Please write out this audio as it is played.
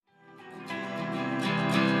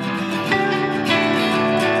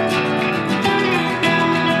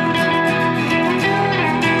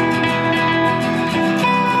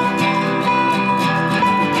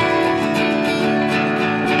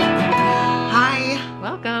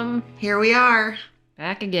Here we are.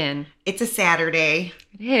 Back again. It's a Saturday.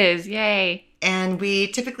 It is. Yay. And we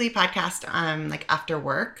typically podcast after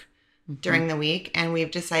work during the week. And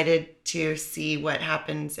we've decided to see what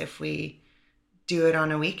happens if we do it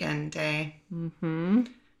on a weekend day. Mm-hmm.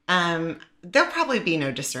 There'll probably be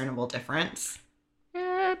no discernible difference.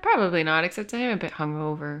 Probably not, except I am a bit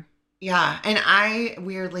hungover. Yeah, and I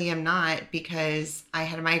weirdly am not because I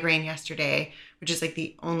had a migraine yesterday, which is like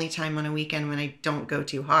the only time on a weekend when I don't go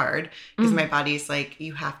too hard because my body's like,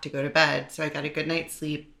 you have to go to bed. So I got a good night's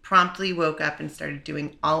sleep, promptly woke up and started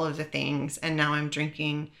doing all of the things. And now I'm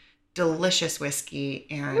drinking delicious whiskey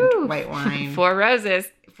and white wine. 4 roses.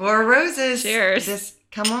 4 roses. Cheers.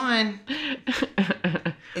 Come on.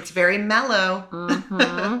 It's very mellow.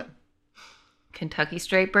 Mm-hmm. Kentucky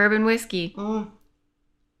straight bourbon whiskey. Mm.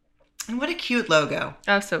 And what a cute logo.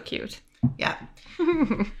 Oh, so cute. Yeah.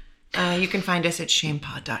 You can find us at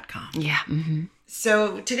shamepod.com. Yeah. Mm-hmm.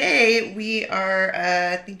 So today we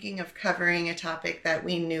are thinking of covering a topic that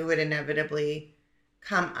we knew would inevitably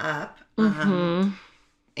come up.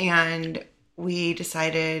 And we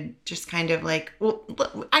decided just kind of like, well,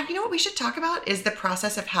 you know what we should talk about is the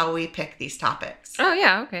process of how we pick these topics. Oh,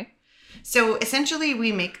 yeah. Okay. So essentially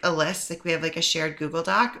we make a list, like we have like a shared Google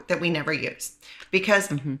Doc that we never use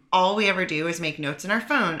because all we ever do is make notes in our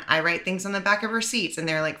phone. I write things on the back of receipts and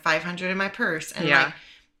they're like 500 in my purse. And like,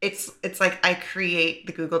 it's like I create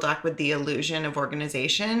the Google Doc with the illusion of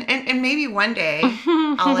organization. And maybe one day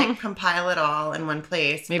I'll like compile it all in one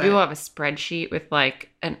place. Maybe we'll have a spreadsheet with like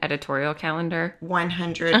an editorial calendar.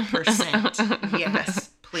 100%.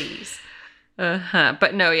 Yes, please.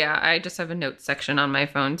 But no, yeah, I just have a notes section on my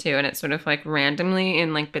phone too, and it's sort of like randomly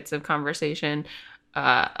in like bits of conversation.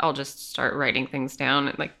 I'll just start writing things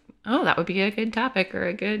down, like, oh, that would be a good topic or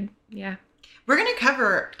a good, yeah. We're gonna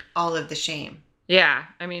cover all of the shame. Yeah,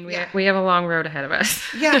 I mean, we have a long road ahead of us.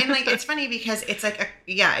 Yeah, and like it's funny because it's like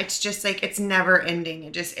it's just like it's never ending.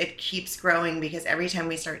 It keeps growing because every time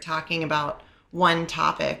we start talking about one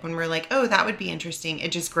topic, when we're like, oh, that would be interesting,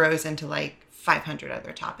 it just grows into like 500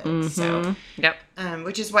 other topics. So,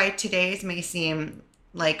 which is why today's may seem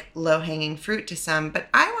like low-hanging fruit to some, but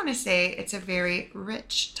I want to say it's a very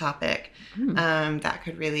rich topic that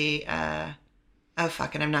could really, oh,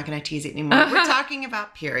 fuck it, I'm not going to tease it anymore. We're talking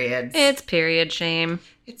about periods. It's period shame.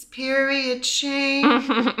 It's period shame.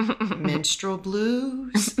 Menstrual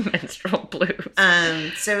blues. Menstrual blues.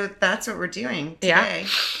 So that's what we're doing today.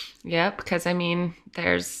 Yeah, because I mean,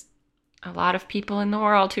 there's a lot of people in the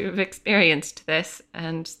world who have experienced this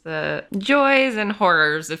and the joys and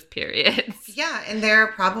horrors of periods. Yeah, and there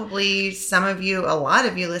are probably a lot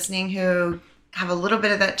of you listening who have a little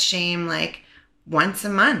bit of that shame like once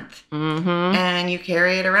a month. And you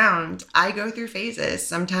carry it around. I go through phases.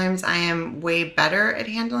 Sometimes I am way better at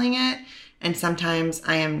handling it, and sometimes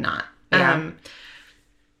I am not. Yeah,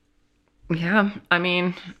 I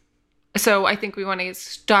mean, so I think we want to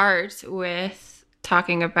start with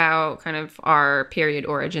talking about kind of our period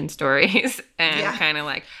origin stories and kind of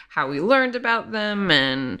like how we learned about them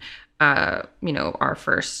and, our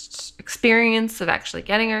first experience of actually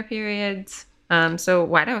getting our periods. So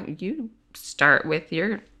why don't you start with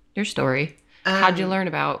your story? How'd you learn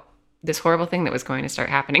about this horrible thing that was going to start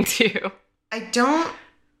happening to you? I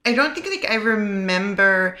don't think like I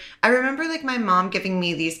remember like my mom giving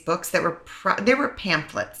me these books that were they were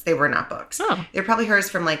pamphlets. They were not books. Oh. They're probably hers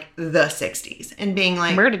from like the 60s and being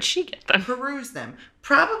like, where did she get them? Peruse them.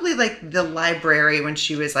 Probably like the library when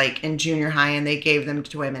she was like in junior high and they gave them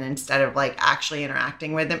to women instead of like actually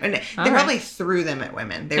interacting with them. And they probably threw them at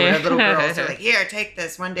women. They were little girls. They're like, here, take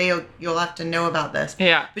this. One day you'll have to know about this.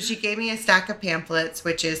 Yeah. But she gave me a stack of pamphlets,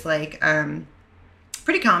 which is like,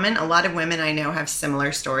 pretty common. A lot of women I know have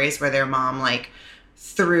similar stories where their mom like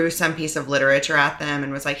threw some piece of literature at them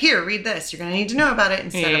and was like, here, read this. You're going to need to know about it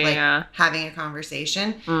instead of like having a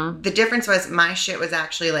conversation. The difference was my shit was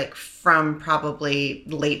actually like from probably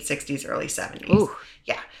late 60s, early 70s. Ooh.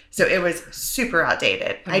 Yeah. So it was super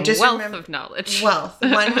outdated. I just remember of knowledge. One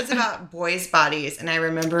was about boys' bodies. And I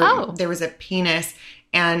remember there was a penis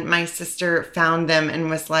and my sister found them and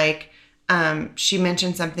was like, she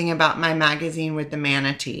mentioned something about my magazine with the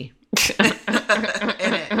manatee in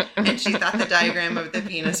it. And she thought the diagram of the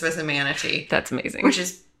penis was a manatee. That's amazing. Which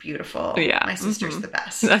is beautiful. Yeah. My sister's the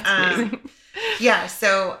best. That's amazing. Yeah.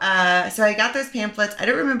 So I got those pamphlets. I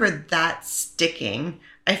don't remember that sticking.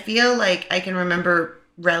 I feel like I can remember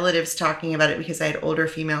relatives talking about it because I had older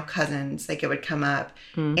female cousins. Like it would come up.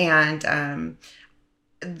 And,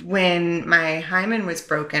 when my hymen was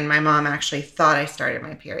broken, my mom actually thought I started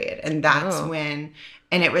my period. And that's when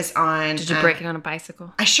And it was on... Did you break it on a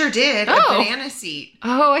bicycle? I sure did. Oh. A banana seat.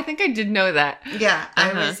 Oh, I think I did know that. Yeah.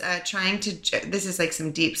 I was trying to... This is like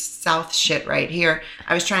some deep south shit right here.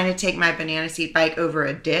 I was trying to take my banana seat bike over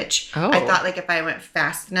a ditch. Oh. I thought like if I went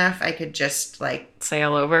fast enough, I could just like...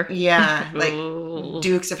 Sail over? Yeah. Like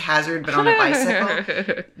Dukes of Hazzard, but on a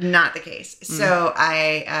bicycle. Not the case. So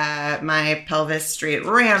my pelvis straight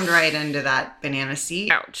rammed right into that banana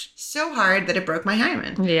seat. Ouch. So hard that it broke my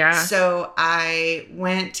hymen. Yeah. So I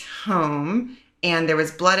went home and there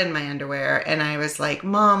was blood in my underwear and I was like,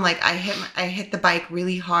 Mom, like I hit the bike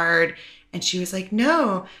really hard. And she was like,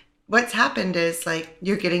 no, what's happened is like,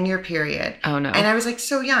 you're getting your period. Oh no. And I was like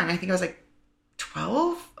so young. I think I was like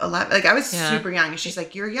 12, 11. Like I was super young. And she's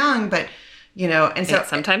like, you're young, but you know, and so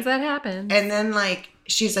sometimes that happens. And then like,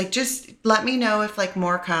 she's like, just let me know if like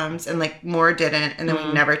more comes, and like more didn't. And then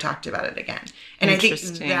we never talked about it again. And I think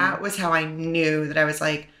that was how I knew that I was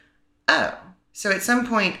like, oh, so at some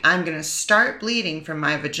point I'm going to start bleeding from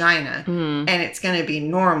my vagina and it's going to be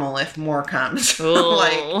normal if more comes.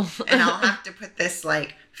 Like, and I'll have to put this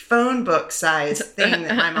like phone book size thing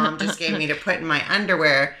that my mom just gave me to put in my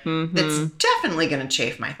underwear that's definitely going to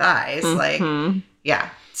chafe my thighs. Like, yeah.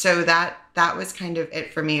 So that was kind of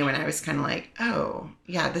it for me when I was kind of like, oh,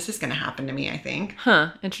 yeah, this is going to happen to me, I think.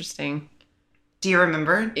 Huh. Interesting. Do you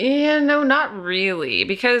remember? Yeah, no, not really.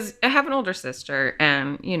 Because I have an older sister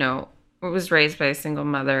and, you know, I was raised by a single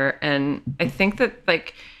mother. And I think that,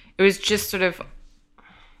 like, it was just sort of,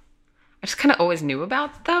 I just kind of always knew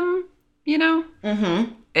about them, you know?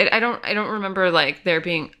 Mm-hmm. I don't remember, like, there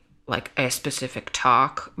being, like, a specific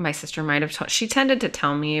talk. My sister might have she tended to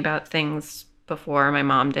tell me about things before my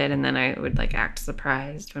mom did, and then I would like act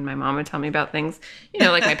surprised when my mom would tell me about things, you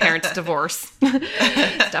know, like my parents' divorce,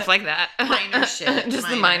 stuff like that. Minor shit. Just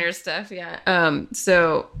the minor stuff, yeah.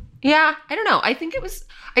 So yeah, I don't know. I think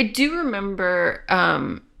I do remember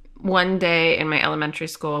one day in my elementary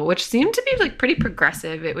school, which seemed to be like pretty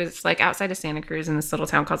progressive. It was like outside of Santa Cruz in this little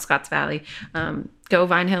town called Scotts Valley. Go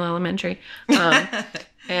Vine Hill Elementary.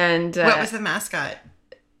 And what was the mascot?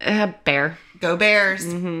 Bear. Go Bears.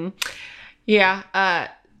 Mm-hmm. Yeah.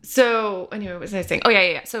 So anyway, what was I saying? Oh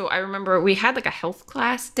yeah. So I remember we had like a health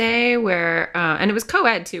class day where, and it was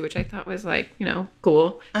co-ed too, which I thought was like, you know,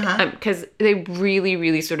 cool. Because they really,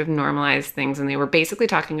 really sort of normalized things, and they were basically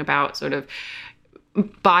talking about sort of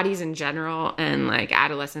bodies in general and like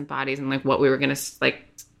adolescent bodies and like what we were going to like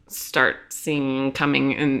start seeing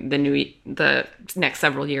coming in the next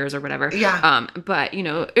several years or whatever. Yeah. But you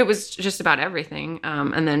know, it was just about everything.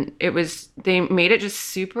 And then they made it just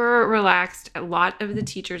super relaxed. A lot of the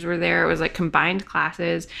teachers were there. It was like combined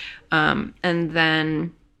classes. And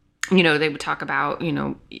then, you know, they would talk about, you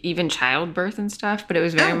know, even childbirth and stuff, but it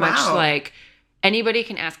was very much like, anybody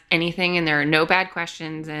can ask anything and there are no bad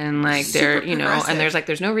questions, and like they're, you know, and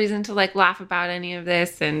there's no reason to like laugh about any of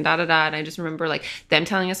this and da da da. And I just remember like them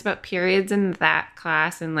telling us about periods in that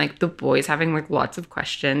class, and like the boys having like lots of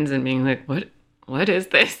questions and being like, what is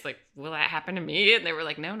this? Like, will that happen to me? And they were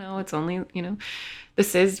like, no, it's only, you know,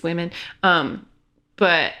 this is women.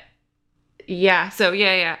 But yeah, so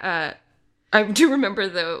yeah. I do remember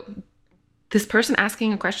though, this person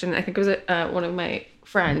asking a question, I think it was one of my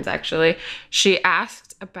friends actually. She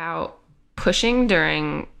asked about pushing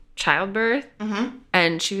during childbirth,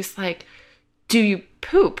 and she was like, do you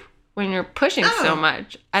poop when you're pushing so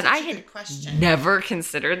much? And I had never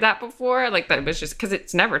considered that before. Like, that it was just because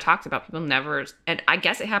it's never talked about. People never, and I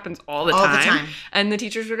guess it happens all the time. And the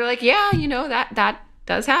teachers were like, yeah, you know, that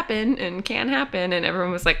does happen and can happen, and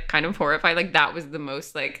everyone was like kind of horrified. Like, that was the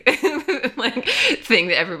most like like thing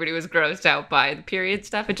that everybody was grossed out by, the period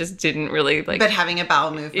stuff. It just didn't really like. But having a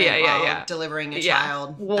bowel movement while delivering a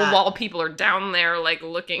child, while people are down there like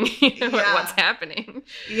looking at what's happening.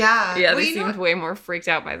 Yeah, they seemed way more freaked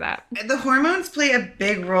out by that. The hormones play a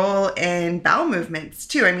big role in bowel movements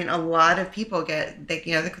too. I mean, a lot of people get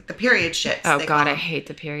the period shits. Oh God, I hate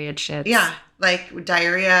the period shits. Yeah. Like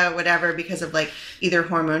diarrhea, whatever, because of like either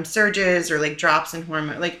hormone surges or like drops in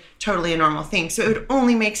hormone, like totally a normal thing. So it would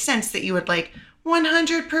only make sense that you would like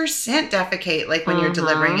 100% defecate like when you're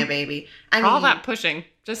delivering a baby. I mean, all that pushing,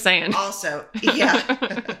 just saying. Also, yeah,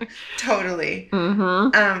 totally.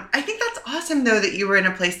 I think that's awesome though that you were in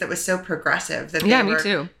a place that was so progressive that they me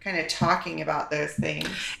too. Kind of talking about those things.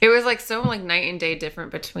 It was like so like night and day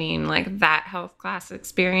different between like that health class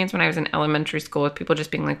experience when I was in elementary school with people just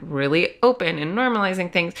being like really open and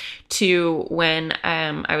normalizing things, to when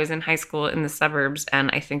I was in high school in the suburbs, and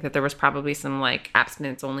I think that there was probably some like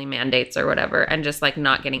abstinence only mandates or whatever, and just like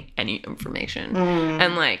not getting any information.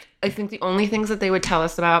 And like I think the only things that they would tell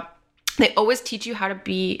us about they always teach you how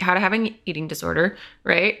to have an eating disorder,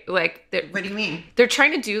 right? Like, what do you mean? They're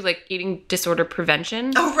trying to do like eating disorder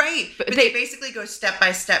prevention. Oh, right. But they basically go step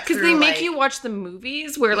by step because they make you watch the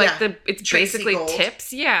movies where like it's Trixie basically Gold.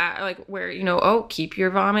 tips, like where keep your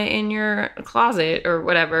vomit in your closet or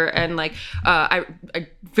whatever. And like I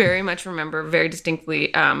very much remember very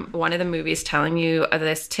distinctly one of the movies telling you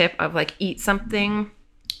this tip of like eat something.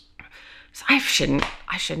 So I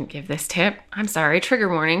shouldn't give this tip. I'm sorry. Trigger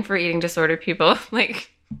warning for eating disorder people. Like,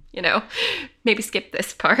 maybe skip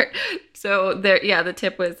this part. So the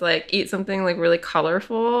tip was like eat something like really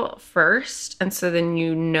colorful first. And so then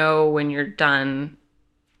when you're done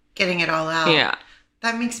getting it all out. Yeah.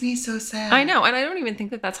 That makes me so sad. I know. And I don't even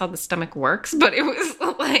think that that's how the stomach works, but it was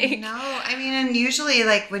like... No, I mean, and usually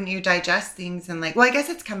like when you digest things and like, well, I guess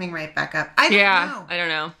it's coming right back up. I don't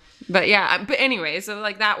know. But anyway, so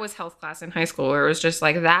like that was health class in high school where it was just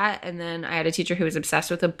like that. And then I had a teacher who was obsessed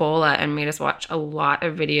with Ebola and made us watch a lot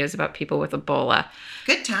of videos about people with Ebola.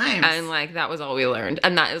 Good times. And like that was all we learned.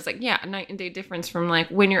 And that is like, a night and day difference from like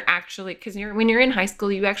when you're actually, because when you're in high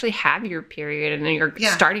school, you actually have your period and then you're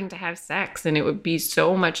starting to have sex. And it would be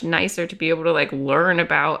so much nicer to be able to like learn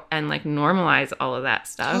about and like normalize all of that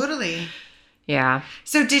stuff. Totally. Yeah.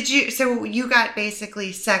 So you got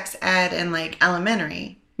basically sex ed in like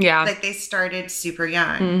elementary. Yeah. Like they started super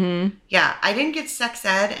young. Mm-hmm. Yeah. I didn't get sex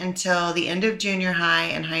ed until the end of junior high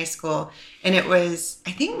and high school. And it was,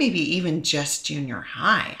 I think maybe even just junior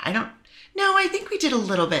high. I think we did a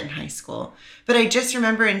little bit in high school. But I just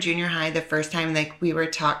remember in junior high, the first time like we were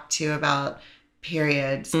talked to about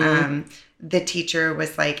periods, the teacher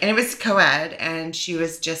was like, and it was co-ed, and she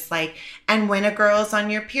was just like, and when a girl's on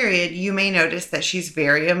your period, you may notice that she's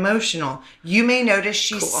very emotional. You may notice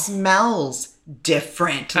she smells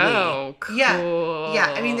differently. Oh, cool.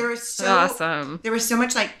 Yeah. I mean, there was so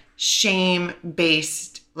much like shame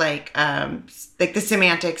based, like the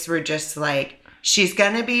semantics were just like, she's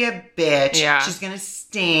gonna be a bitch. Yeah. She's gonna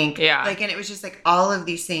stink. Yeah. Like, and it was just like all of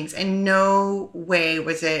these things, and no way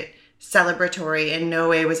was it celebratory, in no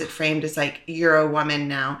way was it framed as like, you're a woman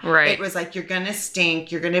now. Right. It was like, you're gonna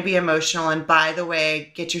stink, you're gonna be emotional, and by the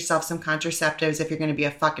way, get yourself some contraceptives if you're gonna be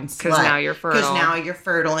a fucking slut. Because now you're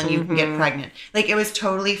fertile and you can get pregnant. Like, it was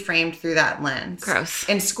totally framed through that lens. Gross.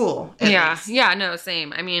 In school. Yeah. Least. Yeah, no,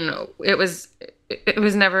 same. I mean, it was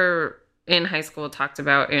never in high school talked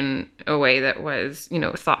about in a way that was,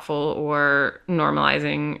 thoughtful or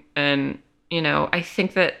normalizing. And, I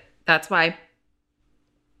think that's why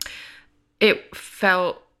it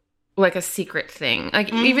felt like a secret thing.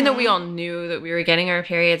 Like, even though we all knew that we were getting our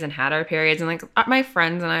periods and had our periods, and like my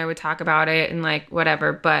friends and I would talk about it and like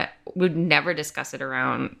whatever, but we'd never discuss it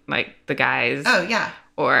around like the guys. Oh, yeah.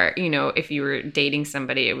 Or, if you were dating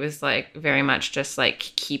somebody, it was like very much just like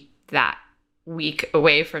keep that week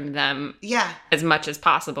away from them as much as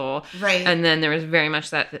possible. Right. And then there was very much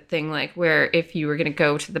that thing like where if you were going to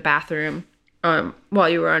go to the bathroom while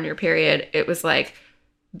you were on your period, it was like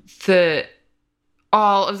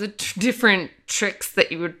all of the different tricks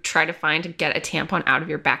that you would try to find to get a tampon out of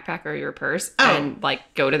your backpack or your purse and like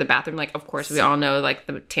go to the bathroom. Like, of course, we all know like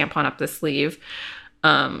the tampon up the sleeve.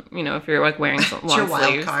 If you're like wearing long sleeves, your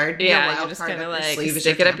wild card. Yeah, you just kind of like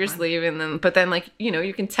stick it up your sleeve, and then like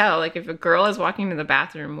you can tell like if a girl is walking to the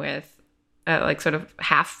bathroom with like sort of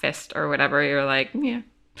half fist or whatever, you're like, yeah.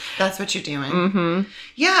 That's what you're doing. Mm-hmm.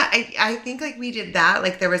 Yeah, I think like we did that.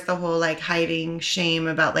 Like there was the whole like hiding shame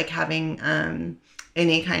about like having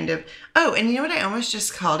any kind of and you know what I almost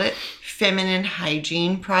just called it? Feminine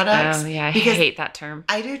hygiene products. Oh yeah, I hate that term.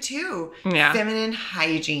 I do too. Yeah. Feminine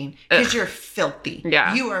hygiene. Because you're filthy.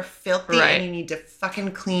 Yeah. You are filthy and you need to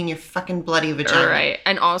fucking clean your fucking bloody vagina. Right.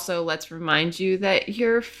 And also let's remind you that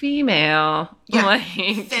you're female. Yeah. Like,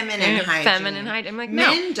 feminine hygiene. Feminine hygiene. I'm like,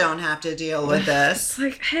 no. Men don't have to deal with this. It's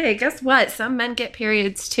like, hey, guess what? Some men get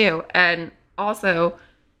periods too. And also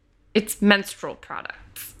it's menstrual products.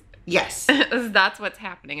 Yes. That's what's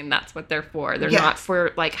happening, and that's what they're for. They're not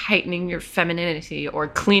for, like, heightening your femininity or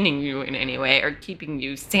cleaning you in any way or keeping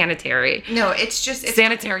you sanitary. No, it's just...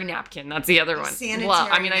 sanitary napkin. That's the other one. Sanitary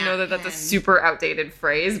napkin. I know that that's a super outdated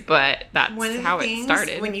phrase, but that's how it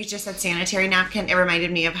started. When you just said sanitary napkin, it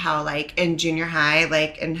reminded me of how, like, in junior high,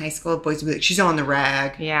 like, in high school, boys would be like, she's on the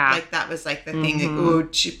rag. Yeah. Like, that was, like, the thing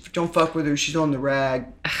that, don't fuck with her, she's on the rag.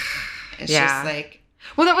 It's just, like...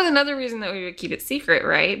 Well, that was another reason that we would keep it secret,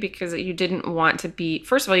 right? Because you didn't want to be...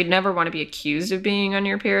 First of all, you'd never want to be accused of being on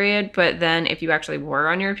your period. But then if you actually were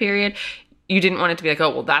on your period, you didn't want it to be like, oh,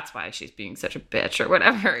 well, that's why she's being such a bitch or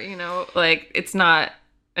whatever, Like, it's not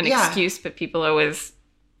an excuse, but people always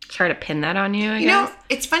try to pin that on you, I You guess. know,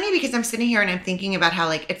 it's funny because I'm sitting here and I'm thinking about how,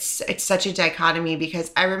 like, it's such a dichotomy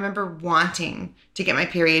because I remember wanting to get my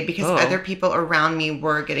period because other people around me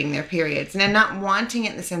were getting their periods. And I'm not wanting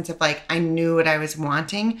it in the sense of, like, I knew what I was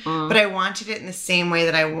wanting, but I wanted it in the same way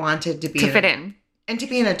that I wanted to be. To fit in. And to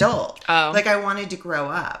be an adult. Oh. Like, I wanted to grow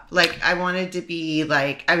up. Like, I wanted to be,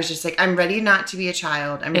 like, I was just like, I'm ready not to be a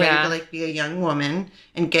child. I'm ready to, like, be a young woman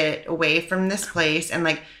and get away from this place. And,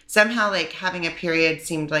 like, somehow, like, having a period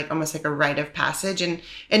seemed like almost like a rite of passage. And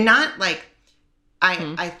not, like,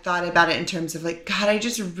 I thought about it in terms of, like, God, I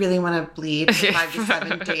just really want to bleed for 5 to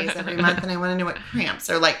 7 days every month. And I want to know what cramps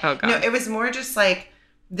are like. Oh, God. No, it was more just, like,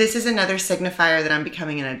 this is another signifier that I'm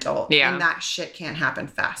becoming an adult. Yeah. And that shit can't happen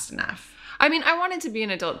fast enough. I mean, I wanted to be an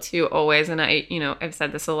adult too, always. And I've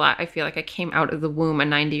said this a lot. I feel like I came out of the womb a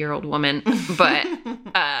 90-year-old woman, but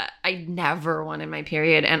I never wanted my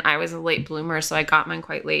period. And I was a late bloomer, so I got mine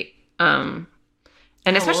quite late. And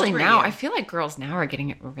especially now, I feel like girls now are getting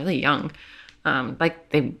it really young. Like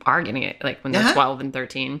they are getting it like when they're 12 and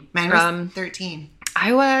 13. Mine was 13.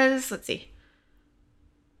 I was,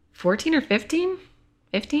 14 or 15?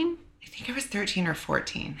 15? I think I was 13 or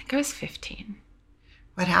 14. I think I was 15.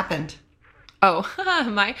 What happened? Oh,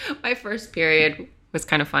 my first period was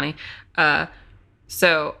kind of funny.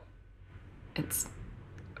 So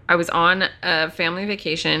I was on a family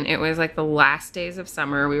vacation. It was like the last days of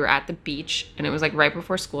summer. We were at the beach, and it was like right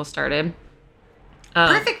before school started.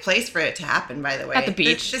 Perfect place for it to happen, by the way. At the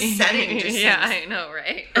beach. The setting just I know,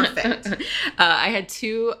 right? Perfect. I had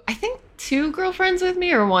two girlfriends with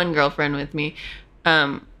me or one girlfriend with me.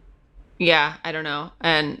 Yeah, I don't know.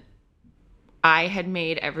 And I had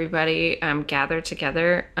made everybody gather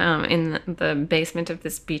together in the basement of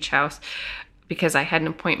this beach house because I had an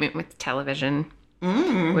appointment with television,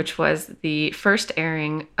 which was the first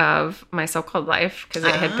airing of My So-Called Life because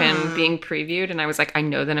it had been being previewed. And I was like, I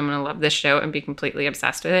know that I'm going to love this show and be completely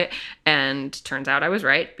obsessed with it. And turns out I was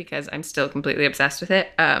right because I'm still completely obsessed with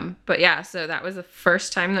it. But yeah, so that was the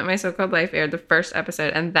first time that My So-Called Life aired, the first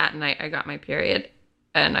episode. And that night I got my period.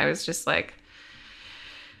 And I was just like,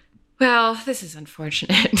 well, this is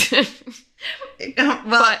unfortunate.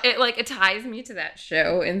 But it ties me to that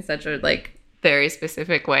show in such a very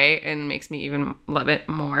specific way and makes me even love it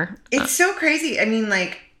more. It's so crazy. I mean,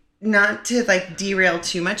 not to derail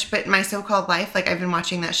too much, but My So-Called Life, I've been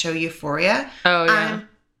watching that show Euphoria. Oh yeah.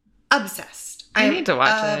 I'm obsessed. I need to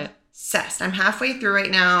watch it. Obsessed. I'm halfway through right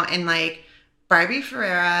now and Barbie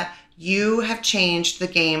Ferreira, you have changed the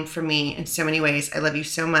game for me in so many ways. I love you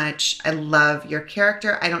so much. I love your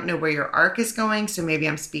character. I don't know where your arc is going, so maybe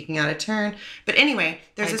I'm speaking out of turn. But anyway,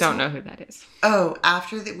 I don't know who that is. Oh,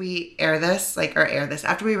 after that we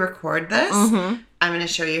after we record this, I'm going to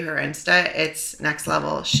show you her Insta. It's next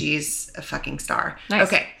level. She's a fucking star. Nice.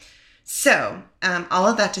 Okay. So, all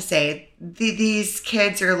of that to say, these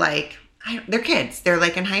kids are they're kids. They're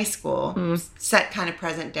in high school, set kind of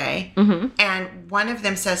present day. And one of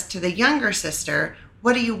them says to the younger sister,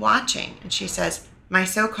 "What are you watching?" And she says, "My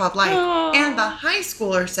So-Called Life." Oh. And the high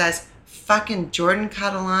schooler says, "Fucking Jordan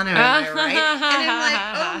Catalano, am I right?" And I'm like,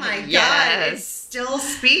 oh my God, it still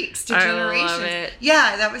speaks to generations. I love it.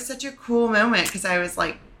 Yeah, that was such a cool moment because I was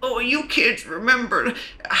like, oh, you kids remembered.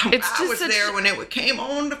 I was there when it came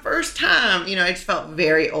on the first time. I just felt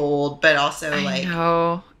very old, but also I know.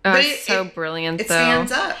 Oh, but it's so brilliant, it though.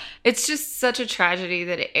 stands up. It's just such a tragedy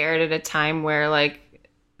that it aired at a time where,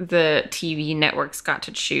 the TV networks got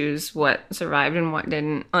to choose what survived and what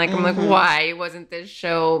didn't. I'm like, why wasn't this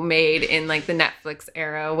show made in, the Netflix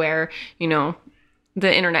era where, the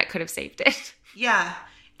internet could have saved it? Yeah.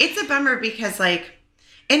 It's a bummer because,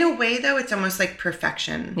 in a way, though, it's almost like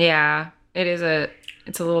perfection. Yeah. It's a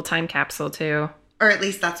little time capsule, too. Or at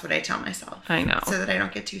least that's what I tell myself. I know. So that I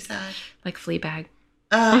don't get too sad. Like Fleabag.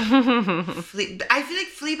 I feel like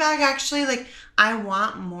Fleabag actually, I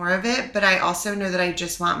want more of it, but I also know that I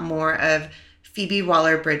just want more of Phoebe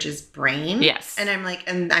Waller-Bridge's brain. Yes. And I'm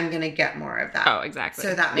and I'm going to get more of that. Oh, exactly.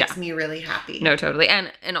 So that makes me really happy. No, totally.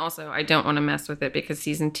 And also, I don't want to mess with it because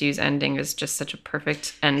season 2's ending is just such a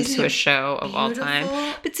perfect end to a show of all time.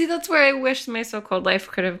 But see, that's where I wish My So-Called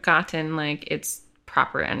Life could have gotten, its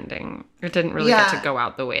proper ending. It didn't really get to go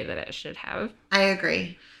out the way that it should have. I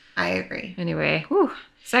agree. Anyway,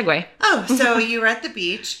 segue. Oh, so you were at the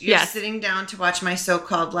beach. You're sitting down to watch My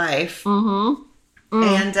So-Called Life. And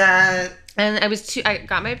I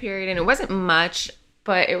got my period, and it wasn't much,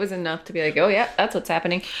 but it was enough to be like, oh yeah, that's what's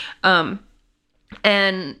happening. And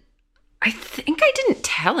I think I didn't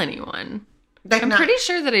tell anyone. I'm pretty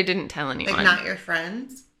sure that I didn't tell anyone. Not your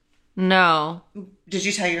friends? No. Did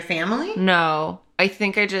you tell your family? No. I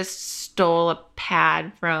think I just stole a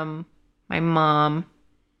pad from my mom.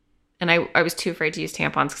 And I was too afraid to use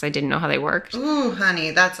tampons because I didn't know how they worked. Ooh, honey,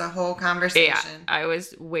 that's a whole conversation. Yeah, I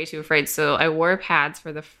was way too afraid. So I wore pads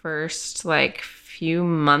for the first like few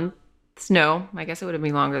months. No, I guess it would have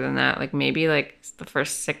been longer than that. Like maybe like the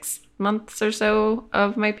first 6 months or so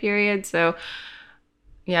of my period. So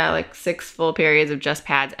yeah, like 6 full periods of just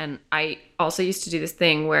pads. And I also used to do this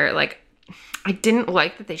thing where like I didn't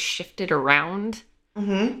like that they shifted around.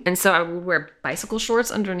 Mm-hmm. And so I would wear bicycle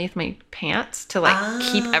shorts underneath my pants to like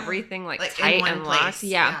keep everything like tight and locked.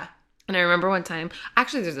 Yeah. And I remember one time,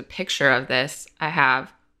 actually there's a picture of this I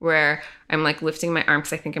have where I'm like lifting my arm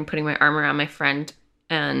because I think I'm putting my arm around my friend,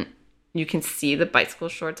 and you can see the bicycle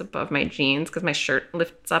shorts above my jeans because my shirt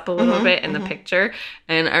lifts up a little bit in the picture.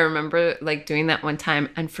 And I remember like doing that one time.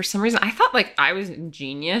 And for some reason, I thought like I was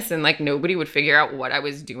genius and like nobody would figure out what I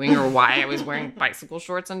was doing or why I was wearing bicycle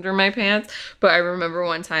shorts under my pants. But I remember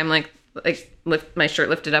one time like my shirt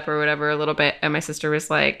lifted up or whatever a little bit. And my sister was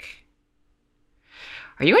like,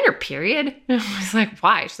 "Are you on your period?" And I was like,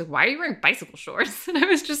 "Why?" She's like, "Why are you wearing bicycle shorts?" And I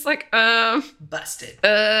was just like, busted.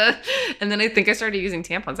 And then I think I started using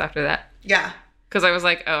tampons after that. Yeah. Because I was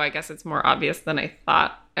like, oh, I guess it's more obvious than I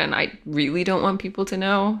thought. And I really don't want people to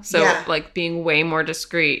know. So like being way more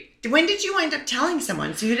discreet. When did you wind up telling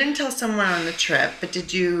someone? So you didn't tell someone on the trip, but do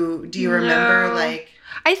you remember like?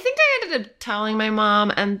 I think I ended up telling my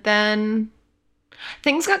mom, and then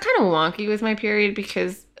things got kind of wonky with my period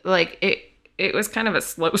because like it was kind of a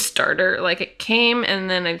slow starter. Like it came and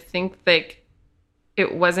then I think like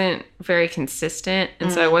it wasn't very consistent.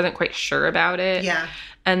 And so I wasn't quite sure about it. Yeah.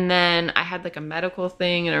 And then I had like a medical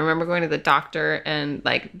thing, and I remember going to the doctor and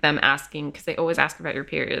like them asking, because they always ask about your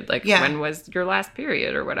period. Like when was your last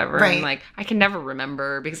period or whatever. Right. And like, I can never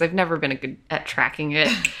remember because I've never been good at tracking it.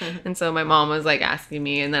 And so my mom was like asking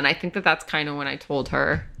me. And then I think that's kind of when I told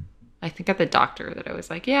her, I think at the doctor, that I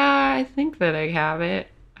was like, yeah, I think that I have it.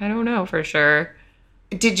 I don't know for sure.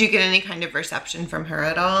 Did you get any kind of reception from her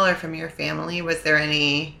at all, or from your family? Was there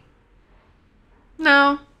any?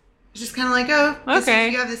 No. It's just kind of like, oh, okay,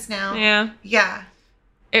 you have this now. Yeah. Yeah.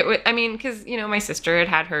 It would. I mean, because my sister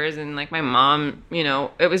had hers, and like my mom,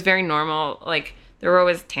 it was very normal. Like there were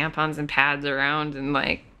always tampons and pads around, and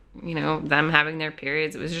like them having their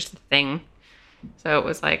periods. It was just a thing. So it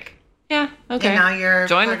was like, yeah, okay. And now you're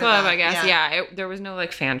join the club, I guess. Yeah. There was no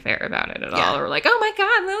like fanfare about it at all, or like, oh my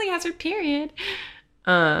God, Lily has her period.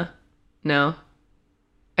 No.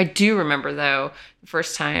 I do remember though the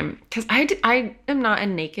first time, because I am not a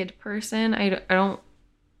naked person. I don't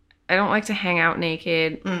like to hang out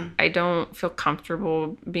naked. I don't feel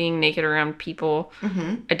comfortable being naked around people.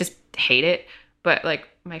 I just hate it. But like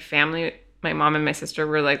my family, my mom and my sister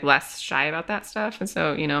were like less shy about that stuff, and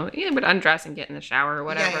so would undress and get in the shower or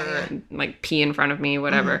whatever, and like pee in front of me,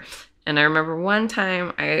 whatever. And I remember one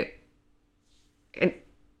time I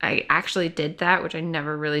actually did that, which I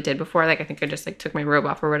never really did before. Like, I think I just like took my robe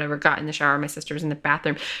off or whatever, got in the shower. My sister was in the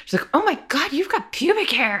bathroom. She's like, "Oh my God, you've got pubic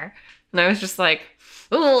hair." And I was just like,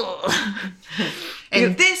 "Oh."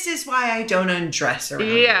 And this is why I don't undress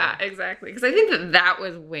around. Yeah, exactly. Because I think that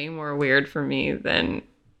was way more weird for me than,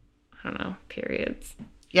 I don't know, periods.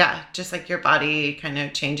 Yeah, just like your body kind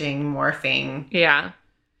of changing, morphing. Yeah.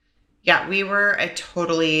 Yeah, we were a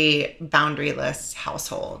totally boundaryless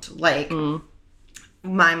household. Like,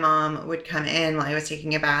 my mom would come in while I was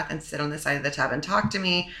taking a bath and sit on the side of the tub and talk to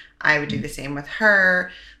me. I would do the same with her.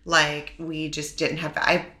 Like, we just didn't have...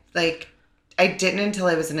 I didn't, until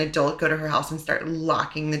I was an adult, go to her house and start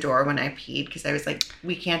locking the door when I peed, because I was like,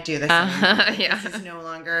 we can't do this anymore. This is no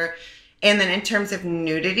longer... And then in terms of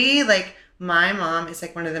nudity, like, my mom is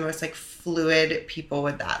like one of the most like fluid people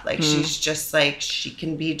with that. Like she's just like, she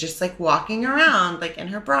can be just like walking around like in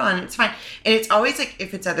her bra and it's fine. And it's always like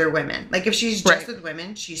if it's other women, like if she's just with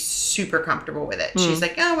women, she's super comfortable with it. She's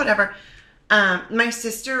like, oh, whatever. My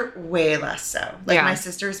sister, way less so. Like my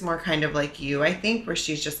sister's more kind of like you, I think, where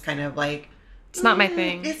she's just kind of like, it's not my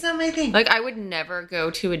thing. It's not my thing. Like I would never go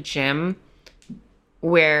to a gym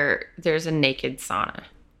where there's a naked sauna.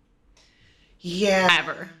 Yeah.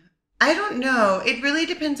 Ever. I don't know. It really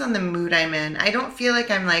depends on the mood I'm in. I don't feel like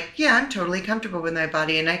I'm like, yeah, I'm totally comfortable with my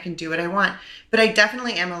body and I can do what I want. But I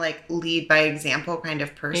definitely am a like lead by example kind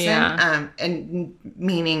of person. Yeah. And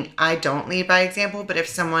meaning I don't lead by example, but if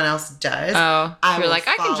someone else does, you're like,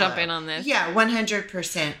 follow. I can jump in on this. Yeah,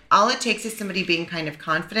 100%. All it takes is somebody being kind of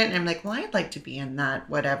confident. And I'm like, well, I'd like to be in that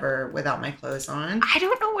whatever without my clothes on. I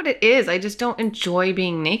don't know what it is. I just don't enjoy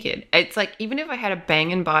being naked. It's like, even if I had a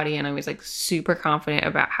banging body and I was like super confident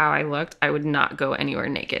about how I looked, I would not go anywhere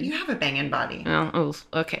naked. You have a banging body. Oh,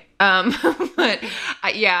 okay. But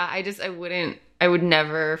I would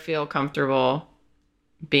never feel comfortable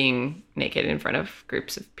being naked in front of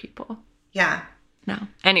groups of people. Yeah. No.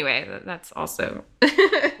 Anyway, that's also.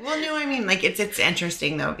 Well, no, I mean, like, it's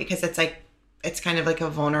interesting, though, because it's like, it's kind of like a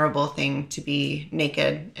vulnerable thing to be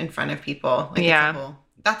naked in front of people. Like, yeah.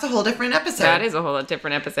 That's a whole different episode. That is a whole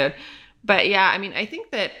different episode. But yeah, I mean, I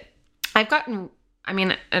think that I've gotten, I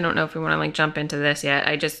mean, I don't know if we want to like jump into this yet.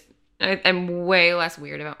 I'm way less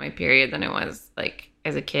weird about my period than I was like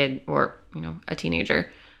as a kid or, you know, a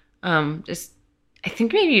teenager. I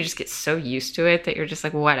think maybe you just get so used to it that you're just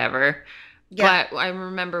like, whatever. Yeah. But I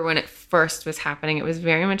remember when it first was happening, it was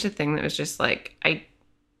very much a thing that was just like, I've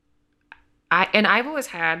always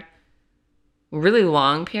had really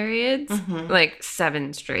long periods, like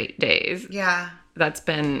 7 straight days. Yeah. That's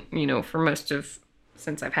been, you know, for most of,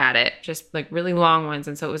 since I've had it, just like really long ones.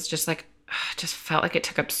 And so it was just like, it just felt like it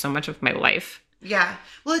took up so much of my life. Yeah.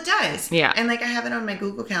 Well, it does. Yeah. And like I have it on my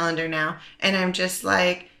Google Calendar now, and I'm just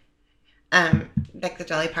like the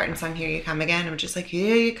Dolly Parton song, Here You Come Again. I'm just like,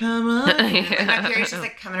 here you come again. Yeah. And my period's just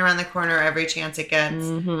like coming around the corner every chance it gets.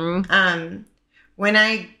 When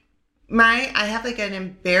I have like an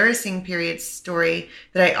embarrassing period story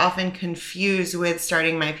that I often confuse with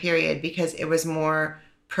starting my period because it was more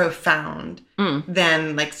profound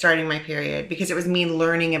than like starting my period, because it was me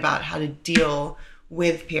learning about how to deal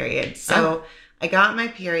with periods. So I got my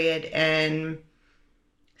period in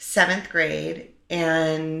 7th grade,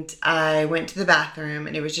 and I went to the bathroom,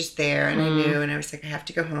 and it was just there, and I knew, and I was like, I have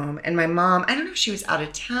to go home. And my mom, I don't know if she was out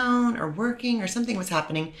of town or working or something was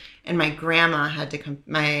happening, and my grandma had to come.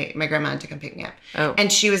 My grandma had to come pick me up,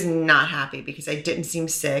 and she was not happy because I didn't seem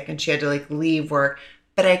sick, and she had to like leave work,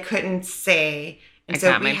 but I couldn't say. And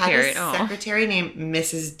so we had a secretary named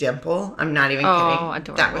Mrs. Dimple. I'm not even kidding.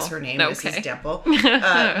 Adorable. That was her name, Mrs. Dimple.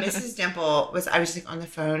 Mrs. Dimple I was just like on the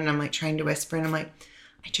phone, and I'm like trying to whisper, and I'm like,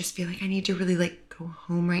 I just feel like I need to really like go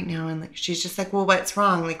home right now. And like, she's just like, well, what's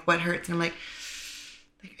wrong? Like, what hurts? And I'm like,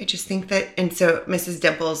 I just think that. And so Mrs.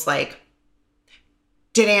 Dimple's like,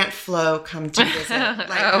 did Aunt Flo come to visit?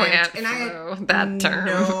 Like, and I had that term.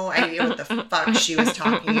 No idea what the fuck she was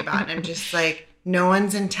talking about. And I'm just like, no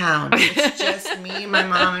one's in town. It's just me, my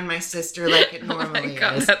mom, and my sister, like it normally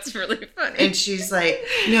is. That's really funny. And she's like,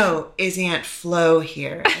 no, is Aunt Flo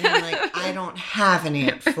here? And I'm like, I don't have an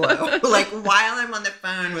Aunt Flo. Like, while I'm on the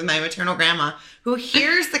phone with my maternal grandma, who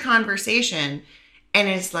hears the conversation and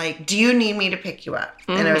is like, do you need me to pick you up?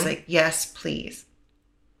 And I was like, yes, please.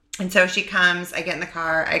 And so she comes, I get in the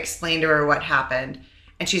car, I explain to her what happened,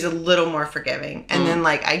 and she's a little more forgiving. And then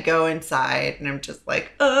like I go inside, and I'm just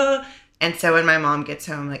like, And so when my mom gets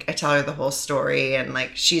home, like I tell her the whole story, and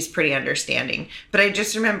like she's pretty understanding. But I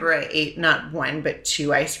just remember I ate not 1 but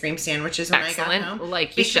 2 ice cream sandwiches when I got home.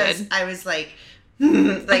 Like you should. Because I was like,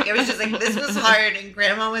 like it was just like, this was hard, and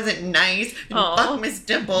grandma wasn't nice, and fuck Miss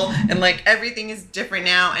Dimple, and like everything is different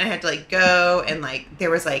now, and I had to like go, and like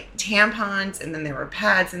there was like tampons, and then there were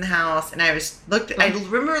pads in the house, and I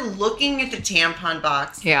remember looking at the tampon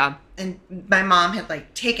box. Yeah. And my mom had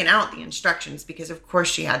like taken out the instructions, because of course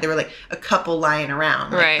she had. There were like a couple lying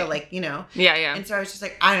around, like, right? The, like, you know. Yeah. And so I was just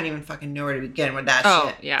like, I don't even fucking know where to begin with that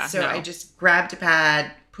shit. Yeah. So I just grabbed a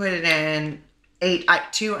pad, put it in, ate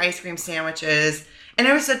 2 ice cream sandwiches, and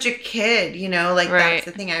I was such a kid, you know. Like that's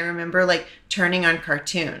the thing. I remember like turning on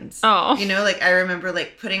cartoons. You know, like I remember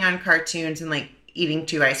like putting on cartoons and like eating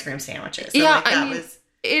 2 ice cream sandwiches. So, yeah, like,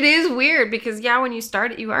 it is weird because when you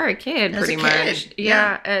start it, you are a kid pretty much.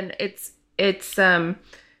 Yeah. And it's like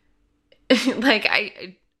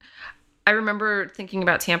I remember thinking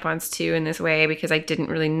about tampons too in this way, because I didn't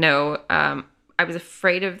really know. I was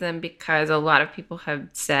afraid of them because a lot of people have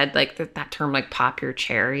said like that term, like pop your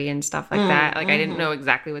cherry and stuff like that. Like I didn't know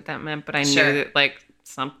exactly what that meant, but I knew that like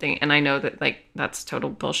something, and I know that like that's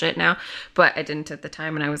total bullshit now, but I didn't at the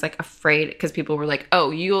time, and I was like afraid because people were like,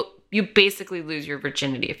 oh, you basically lose your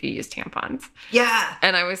virginity if you use tampons. Yeah.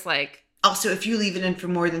 And I was like, also, if you leave it in for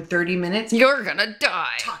more than 30 minutes, you're gonna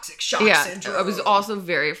die. Toxic shock syndrome. I was also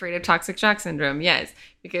very afraid of toxic shock syndrome. Yes,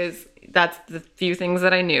 because that's the few things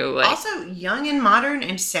that I knew. Like, also, Young and Modern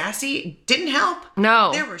and Sassy didn't help.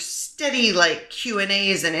 No. There were steady like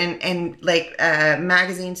Q&As and like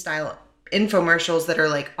magazine style infomercials that are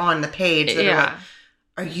like on the page that are like,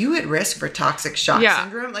 are you at risk for toxic shock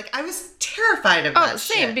syndrome? Like, I was terrified of that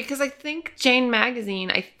shit. Same, because I think Jane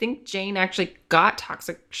actually got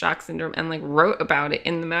toxic shock syndrome and like wrote about it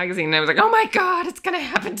in the magazine. And I was like, oh my God, it's going to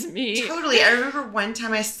happen to me. Totally. I remember one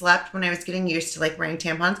time I slept when I was getting used to like wearing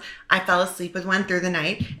tampons. I fell asleep with one through the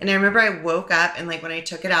night. And I remember I woke up, and like when I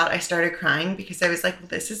took it out, I started crying because I was like, well,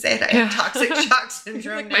 this is it. I have toxic shock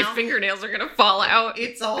syndrome like, now. My fingernails are going to fall out.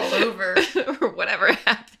 It's all over. Or whatever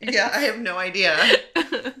happened. Yeah, I have no idea.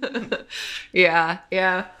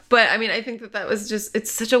 Yeah. But I mean, I think that was just,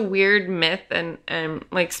 it's such a weird myth. And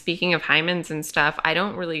like, speaking of hymens and stuff, I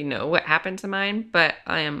don't really know what happened to mine, but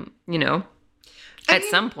I am, at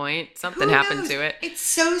some point, something happened to it. It's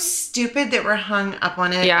so stupid that we're hung up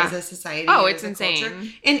on it as a society. Oh, it's insane.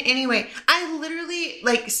 Culture. And anyway, I literally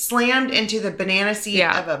like slammed into the banana seat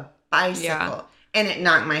of a bicycle and it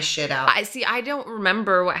knocked my shit out. I don't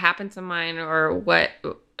remember what happened to mine or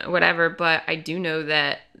whatever, but I do know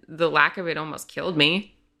that the lack of it almost killed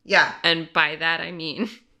me. Yeah. And by that, I mean,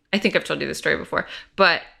 I think I've told you this story before,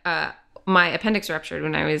 but my appendix ruptured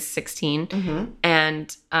when I was 16. Mm-hmm.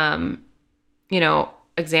 And,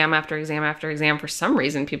 exam after exam after exam, for some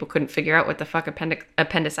reason, people couldn't figure out what the fuck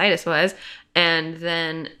appendicitis was. And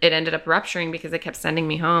then it ended up rupturing because they kept sending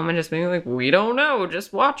me home and just being like, we don't know,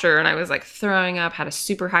 just watch her. And I was like throwing up, had a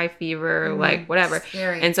super high fever, like whatever.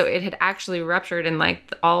 Scary. And so it had actually ruptured and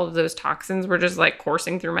like all of those toxins were just like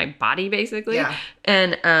coursing through my body basically. Yeah.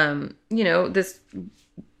 And, this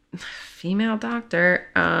female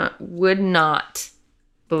doctor would not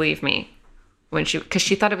believe me because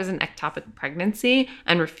she thought it was an ectopic pregnancy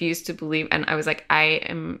and refused to believe. And I was like,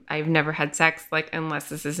 I've never had sex, like, unless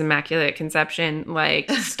this is immaculate conception, like,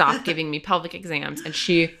 stop giving me pelvic exams. And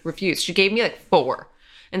she refused. She gave me like 4.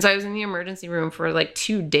 And so I was in the emergency room for like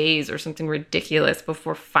 2 days or something ridiculous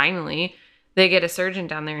before finally they get a surgeon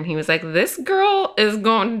down there. And he was like, this girl is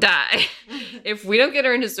going to die if we don't get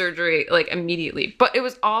her into surgery, like, immediately. But it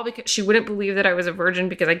was all because she wouldn't believe that I was a virgin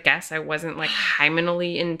because I guess I wasn't, like,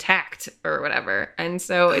 hymenally intact or whatever. And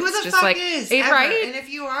so who it's the just fuck like, is, right? And if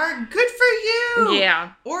you are, good for you.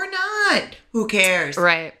 Yeah. Or not. Who cares?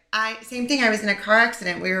 Right. Same thing. I was in a car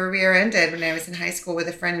accident. We were rear-ended when I was in high school with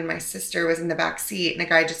a friend, and my sister was in the back seat, and a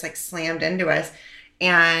guy just, like, slammed into us.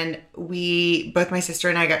 And both my sister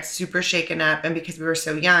and I got super shaken up. And because we were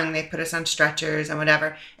so young, they put us on stretchers and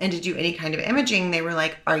whatever. And to do any kind of imaging, they were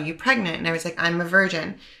like, are you pregnant? And I was like, I'm a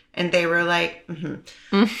virgin. And they were like,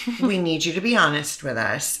 we need you to be honest with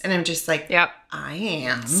us. And I'm just like, yep, I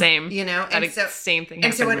am. Same. And so, same thing.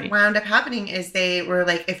 And so what wound up happening is they were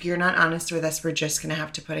like, if you're not honest with us, we're just going to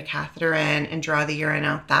have to put a catheter in and draw the urine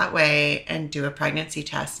out that way and do a pregnancy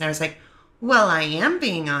test. And I was like, well, I am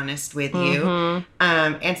being honest with you.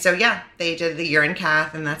 And so, they did the urine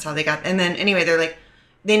cath, and that's how they got. And then anyway, they're like,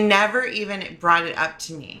 they never even brought it up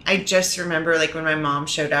to me. I just remember, like, when my mom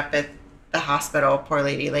showed up at the hospital, poor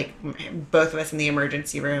lady, like, both of us in the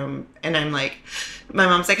emergency room. And I'm like, my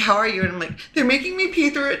mom's like, how are you? And I'm like, they're making me pee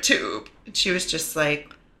through a tube. And she was just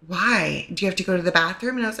like, why? Do you have to go to the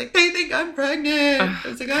bathroom? And I was like, they think I'm pregnant. I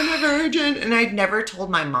was like, I'm a virgin. And I'd never told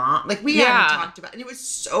my mom. Like, we hadn't talked about it. And it was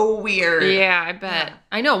so weird. Yeah, I bet. Yeah.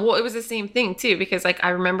 I know. Well, it was the same thing, too, because, like, I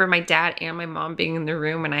remember my dad and my mom being in the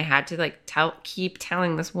room, and I had to, like, keep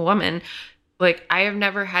telling this woman, like, I have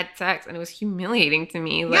never had sex, and it was humiliating to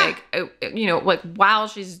me. Yeah. Like, like, while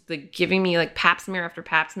she's, like, giving me, like, pap smear after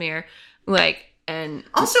pap smear, like, and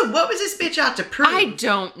also, what was this bitch out to prove? I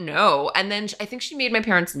don't know. And then I think she made my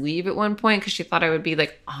parents leave at one point because she thought I would be,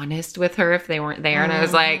 like, honest with her if they weren't there. And I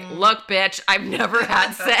was like, look, bitch, I've never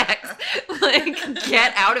had sex. Like,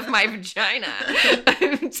 get out of my vagina.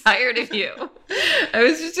 I'm tired of you. I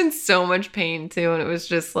was just in so much pain, too. And it was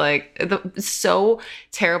just, like, so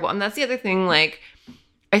terrible. And that's the other thing, like,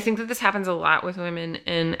 I think that this happens a lot with women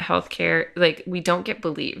in healthcare. Like, we don't get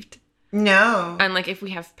believed. No. And, like, if we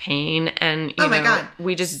have pain and, you know, God.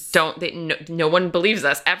 We just don't, no one believes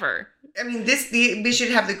us ever. I mean, we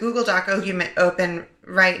should have the Google Doc open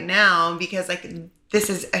right now because, like, this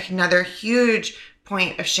is another huge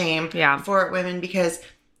point of shame for women because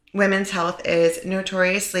women's health is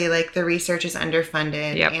notoriously, like, the research is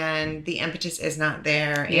underfunded and the impetus is not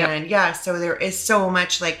there. And, so there is so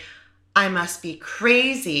much, like, I must be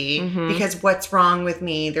crazy because what's wrong with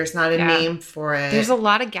me? There's not a name for it. There's a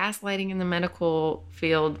lot of gaslighting in the medical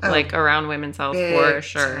field, like, around women's health, for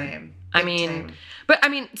sure. But I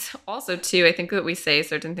mean, also, too, I think that we say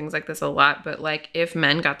certain things like this a lot, but, like, if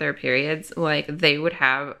men got their periods, like, they would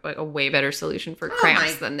have, like, a way better solution for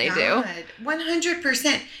cramps than they do.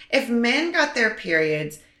 100%. If men got their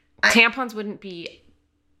periods, tampons wouldn't be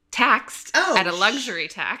taxed at a luxury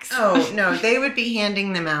tax. Oh, no. They would be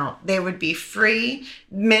handing them out. They would be free.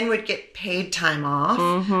 Men would get paid time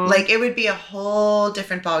off. Like, it would be a whole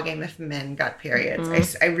different ballgame if men got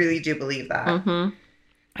periods. I really do believe that.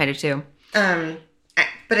 I do, too.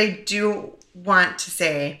 But I do want to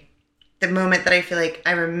say the moment that I feel like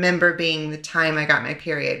I remember being the time I got my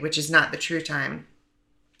period, which is not the true time,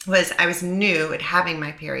 was I was new at having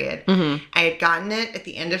my period. I had gotten it at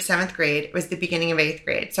the end of 7th grade. It was the beginning of 8th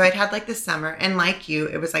grade. So I'd had, like, the summer. And like you,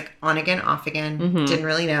 it was, like, on again, off again. Didn't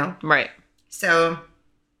really know. Right. So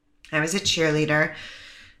I was a cheerleader,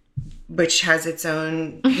 which has its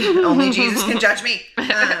own, only Jesus can judge me.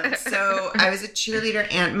 So I was a cheerleader,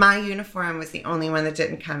 and my uniform was the only one that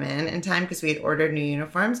didn't come in time because we had ordered new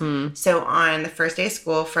uniforms. So on the first day of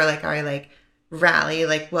school for like our like rally,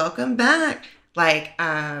 like welcome back, like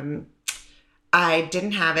I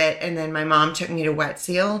didn't have it, and then my mom took me to Wet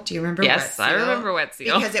Seal. Do you remember Wet Seal? Yes, I remember Wet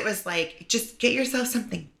Seal. Because it was like, just get yourself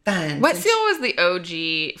something fun. Wet Seal was the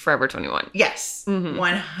OG Forever 21. Yes,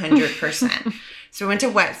 100%. So we went to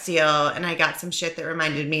Wet Seal, and I got some shit that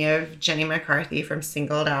reminded me of Jenny McCarthy from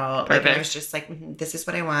Singled Out. Like, I was just like, this is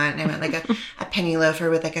what I want. And I went like a penny loafer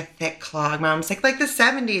with like a thick clog. Mom's like the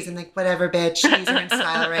 70s. And like, whatever, bitch. These are in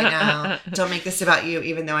style right now. Don't make this about you,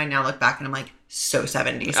 even though I now look back and I'm like, so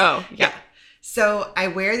 70s. Oh, yeah. So I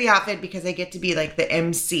wear the outfit because I get to be like the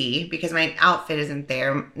MC because my outfit isn't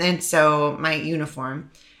there. And so my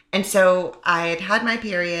uniform. And so I had my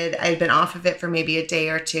period. I had been off of it for maybe a day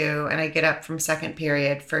or two. And I get up from second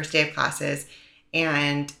period, first day of classes.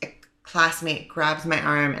 And a classmate grabs my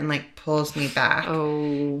arm and like pulls me back.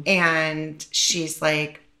 Oh. And she's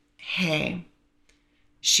like, hey.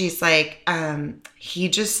 She's like, he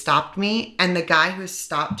just stopped me. And the guy who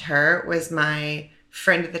stopped her was my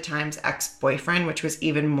friend at the time's ex-boyfriend, which was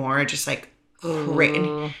even more just like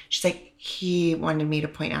crazy. She's like, he wanted me to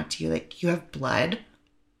point out to you, like, you have blood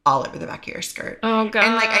all over the back of your skirt. Oh, God.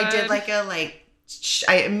 And like, I did like a, like,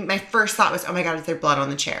 my first thought was, oh my God, is there blood on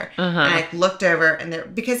the chair? And I looked over and there,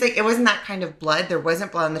 because like, it wasn't that kind of blood. There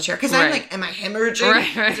wasn't blood on the chair. Cause I'm like, am I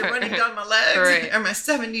hemorrhaging? Is it running down my legs? Are my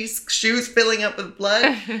 70s shoes filling up with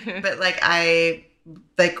blood? But like, I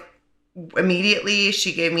like, immediately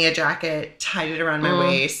she gave me a jacket, tied it around my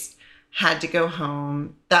waist, had to go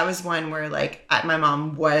home. That was one where like my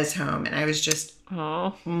mom was home and I was just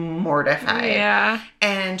mortified. Yeah.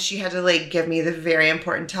 And she had to like give me the very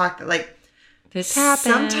important talk that like, this happens.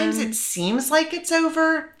 Sometimes it seems like it's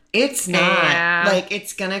over. It's not. Yeah. Like,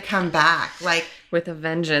 it's going to come back. Like, with a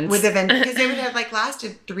vengeance. Because they would have like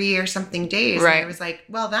lasted 3 or something days. Right. And I was like,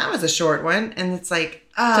 well, that was a short one. And it's like,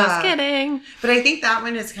 just kidding. But I think that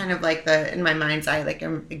one is kind of like in my mind's eye, like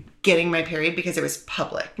I'm getting my period because it was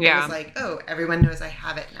public. Yeah. It was like, oh, everyone knows I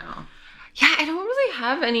have it now. Yeah, I don't really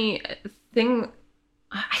have anything.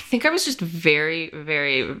 I think I was just very,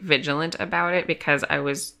 very vigilant about it because I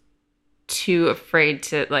was too afraid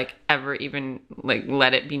to like ever even like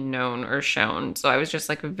let it be known or shown. So I was just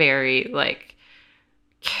like very like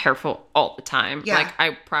careful all the time. Yeah. Like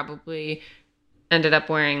I probably ended up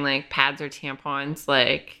wearing like pads or tampons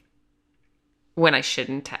like when I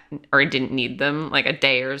shouldn't or didn't need them like a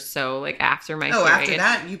day or so like after my period. After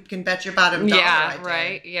that you can bet your bottom dollar. Yeah,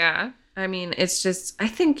 right. Yeah. I mean, it's just I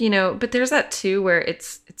think, but there's that too where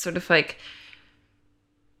it's sort of like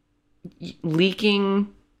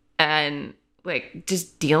leaking and like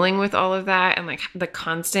just dealing with all of that and like the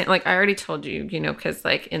constant, like I already told you, because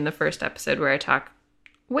like in the first episode where I talk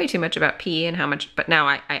way too much about pee and how much, but now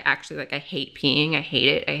I actually like, I hate peeing. I hate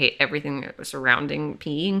it. I hate everything surrounding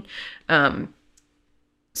peeing.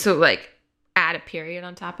 So like add a period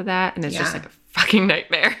on top of that and it's just like a fucking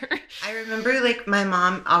nightmare. I remember like my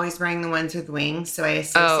mom always wearing the ones with wings, so I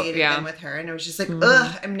associated them with her, and it was just like,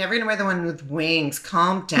 ugh, I'm never gonna wear the one with wings.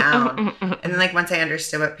 Calm down. And then like once I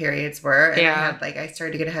understood what periods were, and I had like I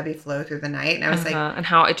started to get a heavy flow through the night, and I was like, and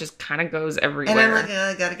how it just kind of goes everywhere. And I'm like,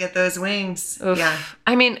 I gotta get those wings. Oof. Yeah.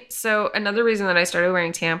 I mean, so another reason that I started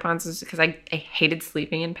wearing tampons is because I hated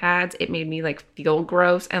sleeping in pads. It made me like feel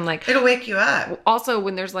gross and like it'll wake you up. Also,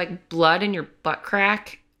 when there's like blood in your butt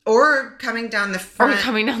crack. Or coming down the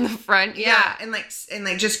front. Yeah. And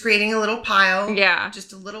like just creating a little pile. Yeah.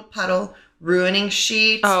 Just a little puddle. Ruining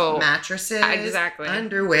sheets. Mattresses. Exactly.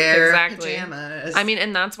 Underwear. Pajamas. I mean,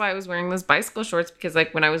 and that's why I was wearing those bicycle shorts, because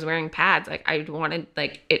like when I was wearing pads, like I wanted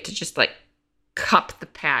like it to just like cup the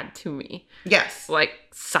pad to me. Yes. Like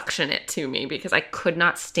suction it to me, because I could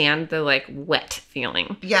not stand the like wet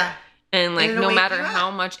feeling. Yeah. And like no matter how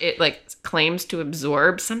much it like claims to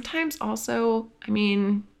absorb, sometimes also, I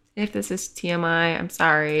mean, if this is TMI, I'm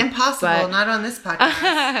sorry. Impossible, not on this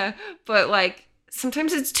podcast. But like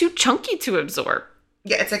sometimes it's too chunky to absorb.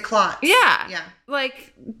 Yeah, it's a clot. Yeah. Yeah.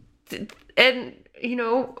 Like, and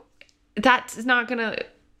that's not gonna,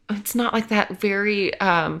 it's not like that very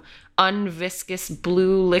unviscous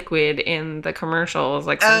blue liquid in the commercials.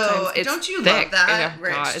 Like sometimes it's don't you thick. love that? Oh,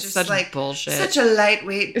 God, it's such like bullshit. Such a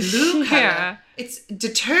lightweight blue color. Yeah. It's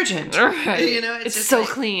detergent. Right. It's just so like,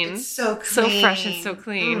 clean. It's so clean. So fresh and so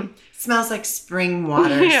clean. Smells like spring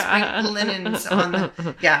water. Spring linens on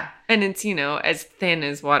the And it's, as thin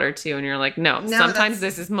as water too. And you're like, no sometimes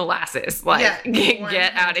this is molasses. Like,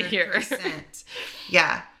 get out of here.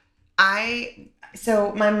 Yeah.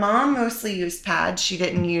 So my mom mostly used pads. She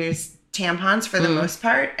didn't use tampons for the most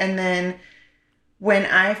part. And then when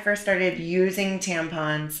I first started using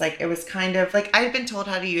tampons, like it was kind of like I had been told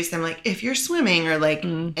how to use them, like if you're swimming or like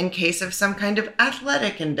in case of some kind of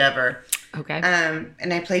athletic endeavor. Okay.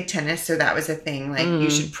 And I played tennis, so that was a thing. Like you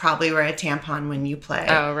should probably wear a tampon when you play.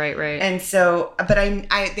 Oh, right. And so, but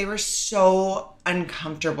they were so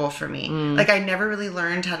uncomfortable for me. Like I never really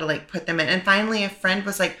learned how to like put them in. And finally, a friend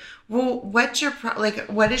was like, "Well, what is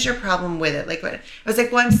your problem with it?" Like, what? I was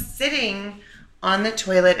like, "Well, I'm sitting on the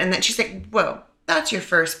toilet," and then she's like, "Whoa, that's your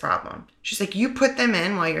first problem." She's like, "You put them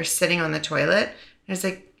in while you're sitting on the toilet?" And I was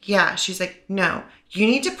like, "Yeah." She's like, "No, you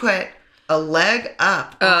need to put a leg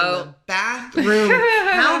up on the bathroom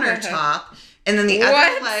countertop and then the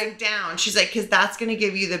other leg down." She's like, because that's going to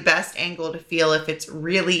give you the best angle to feel if it's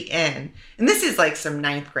really in. And this is like some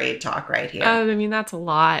 9th grade talk right here. I mean, that's a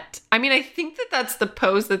lot. I mean, I think that's the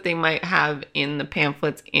pose that they might have in the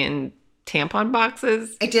pamphlets in tampon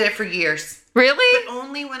boxes. I did it for years. Really? But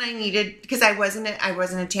only when I needed, because I wasn't a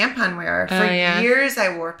tampon wearer. For years,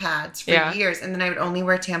 I wore pads for years. And then I would only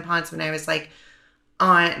wear tampons when I was like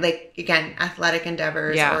on, like, again, athletic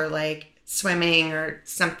endeavors or like swimming or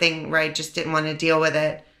something where I just didn't want to deal with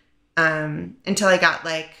it until I got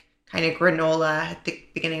like kind of granola at the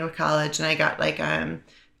beginning of college. And I got like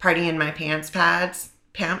party in my pants pads,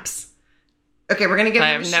 pamps. Okay, we're going to give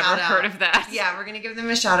them a shout out. I've never heard of that. Yeah, we're going to give them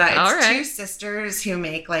a shout out. It's 2 sisters who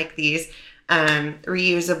make like these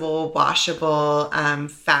reusable, washable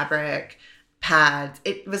fabric pads.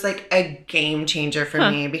 It was like a game changer for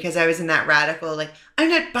me because I was in that radical, like, I'm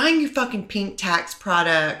not buying you fucking pink tax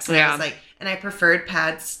products. And I was like, and I preferred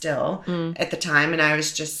pads still at the time. And I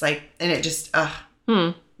was just like, and it just,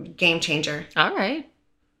 game changer. All right.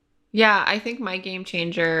 Yeah, I think my game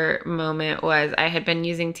changer moment was I had been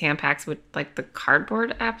using Tampax with like the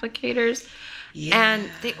cardboard applicators. Yeah. And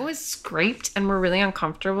they always scraped and were really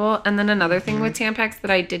uncomfortable. And then another thing with Tampax that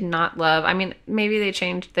I did not love, I mean, maybe they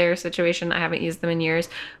changed their situation. I haven't used them in years.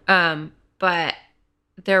 But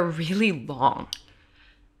they're really long.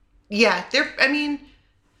 Yeah, they're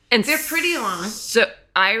pretty long. So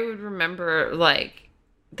I would remember like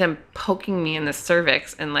them poking me in the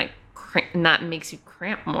cervix and like that makes you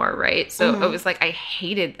cramp more, right? So it was like I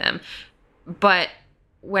hated them. But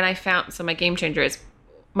when I found, so my game changer is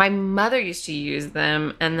my mother used to use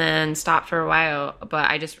them and then stopped for a while, but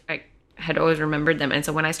I had always remembered them. And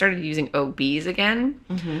so when I started using OBs again,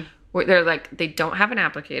 where they're like, they don't have an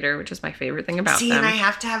applicator, which is my favorite thing about them. And I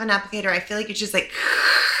have to have an applicator. I feel like it's just like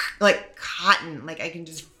cotton. Like I can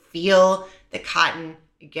just feel the cotton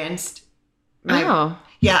against my...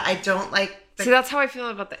 Yeah, I don't like... See, that's how I feel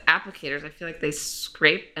about the applicators. I feel like they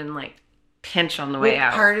scrape and like pinch on the way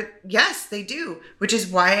out. Yes, they do, which is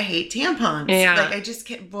why I hate tampons. Yeah. Like I just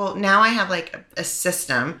can't, well, now I have like a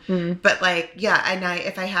system, but like, yeah. And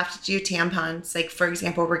if I have to do tampons, like for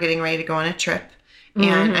example, we're getting ready to go on a trip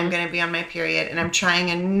and I'm going to be on my period and I'm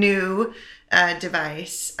trying a new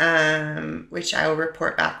device, which I will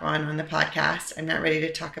report back on the podcast. I'm not ready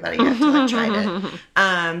to talk about it yet until I've tried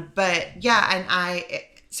it. But yeah,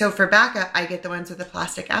 so for backup, I get the ones with the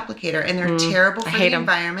plastic applicator, and they're terrible for the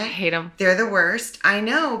environment. I hate them. They're the worst. I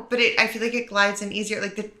know, but I feel like it glides in easier.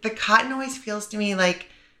 Like the cotton always feels to me like,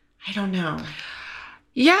 I don't know.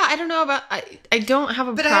 Yeah, I don't know about, I don't have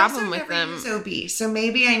a problem with them. But I also never use OB, so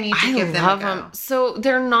maybe I need to give them a go. So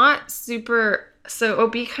they're not super, so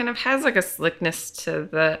OB kind of has like a slickness to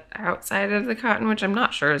the outside of the cotton, which I'm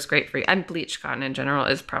not sure is great for you. And bleached cotton in general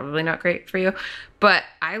is probably not great for you. But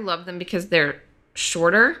I love them because they're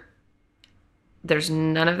shorter. There's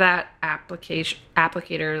none of that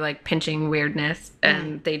applicator like pinching weirdness,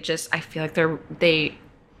 and they just, I feel like they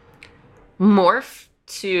morph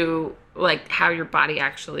to like how your body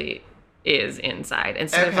actually is inside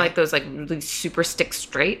instead of like those like really super stick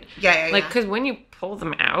straight. Like because when you pull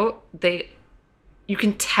them out, you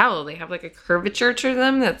can tell they have like a curvature to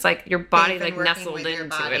them that's like your body like nestled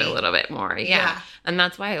into it a little bit more. Yeah. And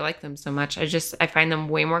that's why I like them so much. I find them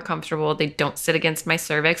way more comfortable. They don't sit against my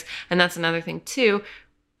cervix. And that's another thing too.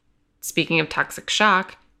 Speaking of toxic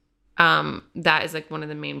shock, that is like one of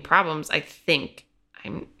the main problems. I think,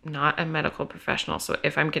 I'm not a medical professional, so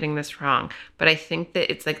if I'm getting this wrong, but I think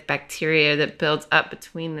that it's like bacteria that builds up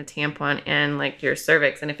between the tampon and like your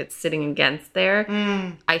cervix. And if it's sitting against there,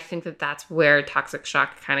 I think that that's where toxic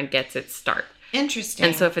shock kind of gets its start. Interesting.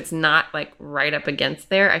 And so if it's not like right up against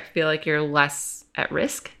there, I feel like you're less at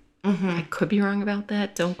risk. I could be wrong about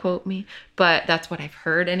that. Don't quote me, but that's what I've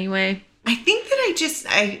heard anyway. I think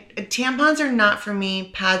that tampons are not for me.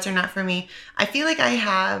 Pads are not for me. I feel like I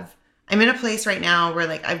I'm in a place right now where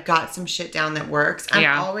like I've got some shit down that works. I'm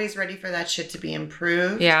Yeah. always ready for that shit to be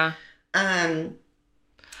improved. Yeah.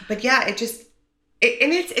 But yeah,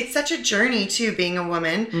 it's such a journey too, being a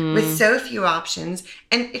woman with so few options.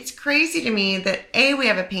 And it's crazy to me that we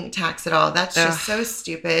have a pink tax at all. That's just so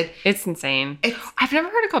stupid. It's insane. I've never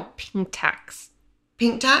heard it called pink tax.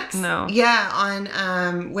 Pink tax? No. Yeah,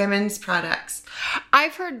 on women's products.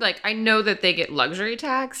 I've heard, like, I know that they get luxury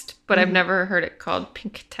taxed, but I've never heard it called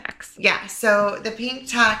pink tax. Yeah, so the pink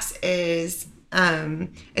tax is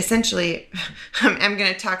essentially, I'm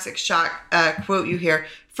going to toxic shock quote you here,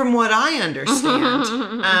 from what I understand,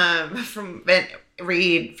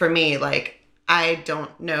 read for me, like, I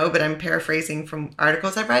don't know, but I'm paraphrasing from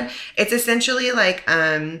articles I've read. It's essentially like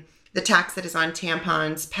the tax that is on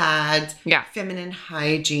tampons, pads, feminine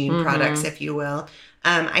hygiene products, if you will.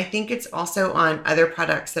 I think it's also on other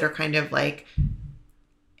products that are kind of like,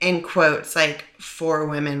 in quotes, like for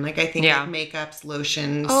women. Like I think like makeups,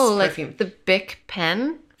 lotions, perfume. Like the Bic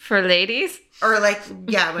pen for ladies? Or like,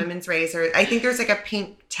 women's razors. I think there's like a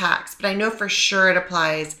pink tax, but I know for sure it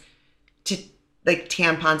applies to like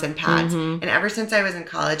tampons and pads. And ever since I was in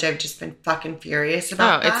college, I've just been fucking furious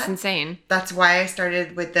about that. It's insane. That's why I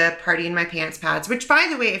started with the Party in My Pants pads, which by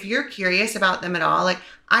the way, if you're curious about them at all, like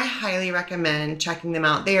I highly recommend checking them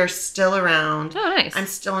out. They are still around. Oh, nice. I'm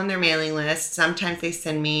still on their mailing list. Sometimes they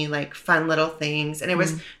send me like fun little things. And it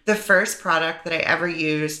was the first product that I ever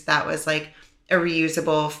used that was like a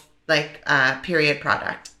reusable like period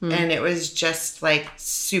product. And it was just like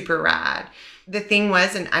super rad. The thing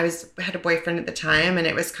was, and I had a boyfriend at the time, and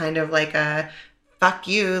it was kind of like a fuck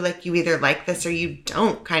you, like you either like this or you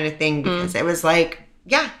don't kind of thing, because it was like,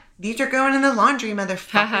 these are going in the laundry,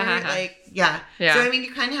 motherfucker. Like, yeah. So, I mean,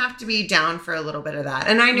 you kind of have to be down for a little bit of that.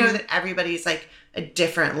 And I know that everybody's like a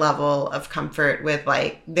different level of comfort with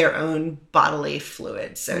like their own bodily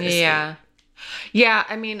fluids, so to speak. Yeah.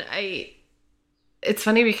 I mean, it's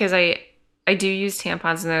funny because I do use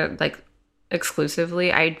tampons and they're like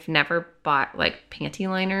exclusively. I've never bought like panty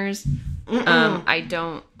liners. I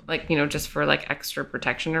don't like, just for like extra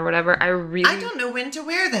protection or whatever. I don't know when to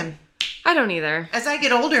wear them. I don't either. As I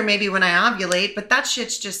get older, maybe when I ovulate, but that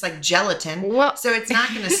shit's just like gelatin. Well, so it's not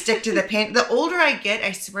going to stick to the pant. The older I get,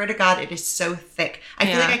 I swear to God, it is so thick. I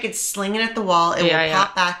feel like I could sling it at the wall. It will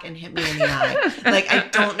pop back and hit me in the eye. Like, I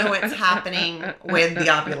don't know what's happening with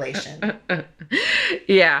the ovulation.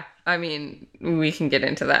 Yeah. I mean, we can get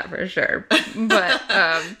into that for sure. But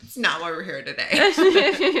it's not why we're here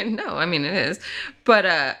today. No, I mean, it is.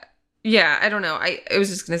 But yeah, I don't know. I was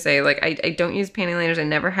just gonna say, like, I don't use panty liners. I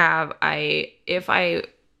never have. If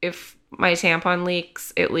my tampon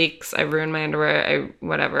leaks, it leaks. I ruined my underwear.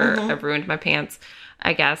 I've ruined my pants,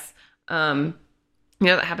 I guess. That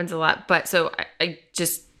happens a lot. But so I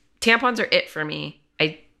just, tampons are it for me.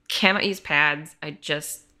 I cannot use pads. I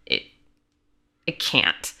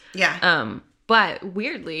can't. Yeah. But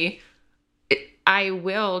weirdly, I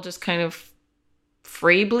will just kind of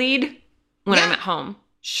free bleed when I'm at home.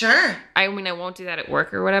 Sure. I mean, I won't do that at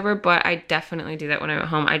work or whatever, but I definitely do that when I'm at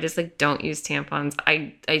home. I just like don't use tampons.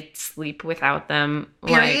 I sleep without them.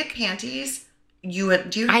 Period panties.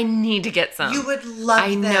 I need to get some. You would love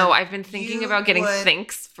them. I know. I've been thinking about getting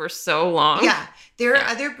Thinks for so long. Yeah. There are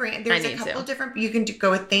other brands. There's a couple different. You can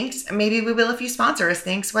go with Thinks. Maybe we will if you sponsor us.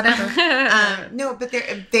 Thinks, whatever. No, but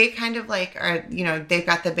they kind of like are. They've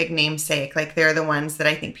got the big namesake. Like they're the ones that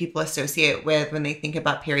I think people associate with when they think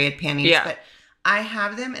about period panties. Yeah. But I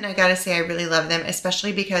have them, and I gotta say, I really love them,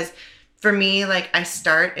 especially because for me, like I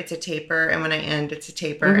start, it's a taper, and when I end, it's a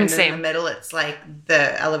taper, and then in the middle, it's like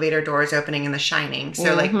the elevator doors opening and The Shining.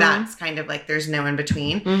 So like that's kind of like there's no in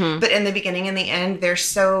between. But in the beginning and the end, they're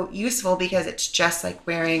so useful because it's just like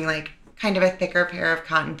wearing like kind of a thicker pair of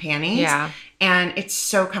cotton panties. Yeah. And it's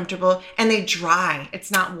so comfortable, and they dry.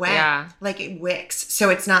 It's not wet. Yeah. Like it wicks.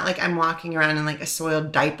 So it's not like I'm walking around in like a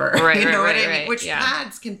soiled diper. Right, you know what I mean? Which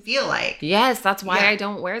pads can feel like. Yes, that's why I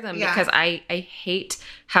don't wear them because I hate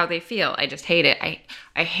how they feel. I just hate it.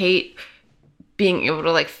 I hate being able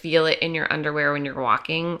to like feel it in your underwear when you're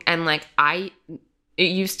walking. And like it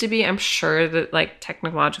used to be, I'm sure that like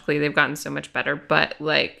technologically they've gotten so much better, but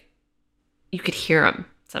like you could hear them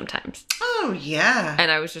sometimes. Oh, yeah. And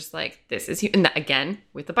I was just like, this is... And again,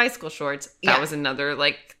 with the bicycle shorts, that was another,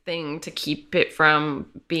 like, thing to keep it from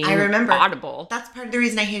being audible. That's part of the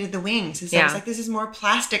reason I hated the wings. Is I was like, this is more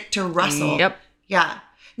plastic to rustle. Yep. Yeah.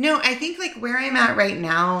 No, I think, like, where I'm at right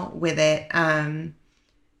now with it, I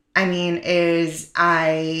mean, is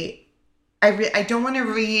I don't want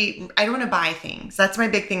to buy things. That's my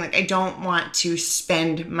big thing. Like, I don't want to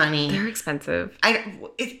spend money. They're expensive.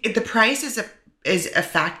 The price is a is a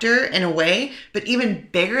factor in a way, but even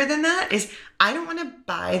bigger than that is I don't want to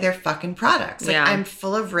buy their fucking products. Like I'm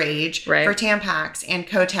full of rage for Tampax and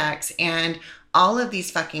Kotex and all of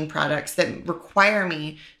these fucking products that require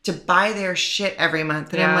me to buy their shit every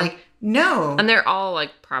month. And I'm like, no. And they're all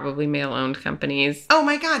like probably male-owned companies. Oh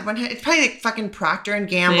my God. It's probably like fucking Procter and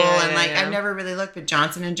Gamble. And like, I've never really looked, but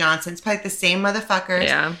Johnson & Johnson. It's probably the same motherfuckers.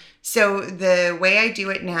 Yeah. So the way I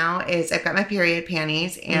do it now is I've got my period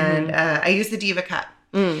panties and I use the Diva Cup.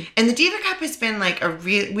 And the Diva Cup has been like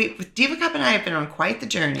Diva Cup and I have been on quite the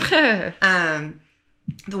journey.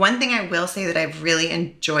 The one thing I will say that I've really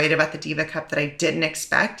enjoyed about the Diva Cup that I didn't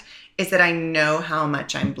expect is that I know how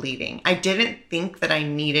much I'm bleeding. I didn't think that I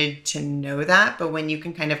needed to know that, but when you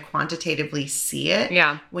can kind of quantitatively see it,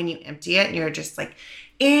 when you empty it and you're just like,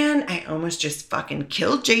 and I almost just fucking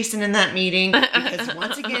killed Jason in that meeting because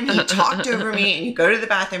once again, he talked over me, and you go to the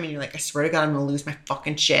bathroom and you're like, I swear to God, I'm going to lose my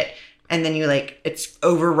fucking shit. And then you like, it's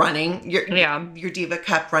overrunning. Your Diva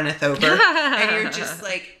Cup runneth over. And you're just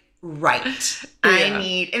like, right. I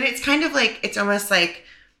need, and it's kind of like, it's almost like,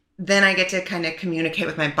 then I get to kind of communicate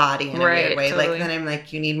with my body in a weird way. Totally. Like, then I'm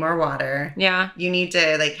like, you need more water. Yeah. You need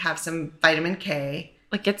to like have some vitamin K.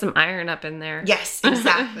 Like get some iron up in there. Yes,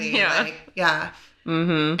 exactly.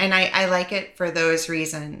 And I like it for those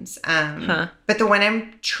reasons. But the one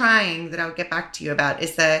I'm trying that I'll get back to you about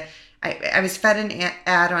is I was fed an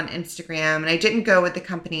ad on Instagram, and I didn't go with the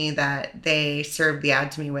company that they served the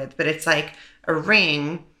ad to me with, but it's like a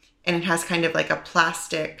ring, and it has kind of like a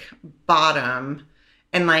plastic bottom,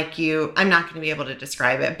 and like I'm not going to be able to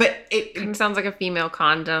describe it, but it sounds like a female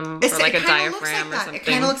condom or like a diaphragm or something. It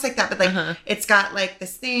kind of looks like that, but like it's got like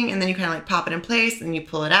this thing, and then you kind of like pop it in place, and you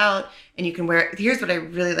pull it out, and you can wear it. Here's what I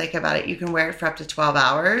really like about it: you can wear it for up to 12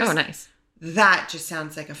 hours. Oh, nice. That just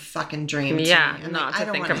sounds like a fucking dream to me. And like, I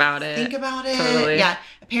don't think about it. Think about it. Totally. Yeah.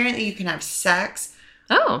 Apparently you can have sex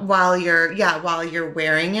while you're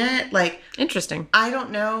wearing it. Like, interesting. I don't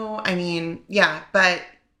know. I mean, but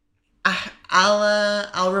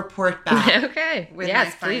I'll report back. Okay.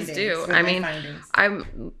 Yes, please do. I mean,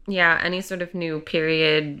 any sort of new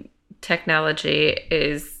period technology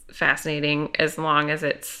is fascinating as long as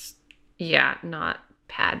it's not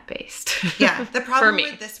pad based. Yeah. The problem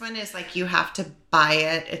with this one is like you have to buy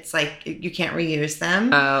it. It's like you can't reuse them.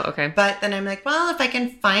 Oh, okay. But then I'm like, well, if I can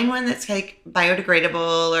find one that's like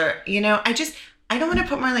biodegradable or, I don't want to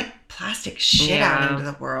put more like plastic shit out into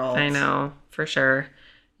the world. I know, for sure.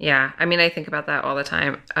 Yeah. I mean, I think about that all the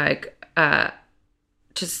time. Like,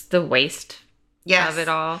 just the waste of it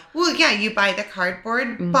all. Well, yeah, you buy the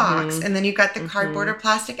cardboard box, and then you got the cardboard or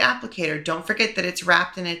plastic applicator. Don't forget that it's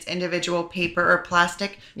wrapped in its individual paper or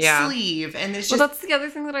plastic sleeve. And it's just... Well, that's the other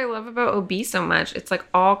thing that I love about OB so much. It's like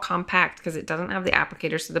all compact because it doesn't have the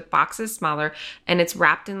applicator, so the box is smaller, and it's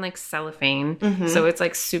wrapped in like cellophane. So it's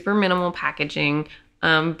like super minimal packaging.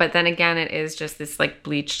 But then again, it is just this like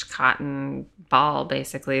bleached cotton ball,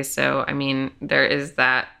 basically. So, I mean, there is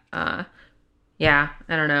that, I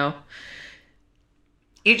don't know.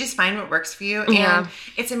 You just find what works for you. And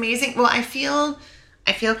it's amazing. Well, I feel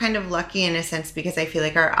kind of lucky in a sense because I feel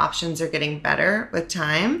like our options are getting better with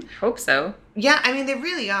time. Hope so. Yeah, I mean, they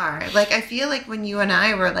really are. Like, I feel like when you and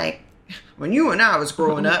I was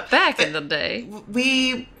growing up. Back in the day.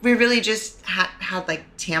 We really just had like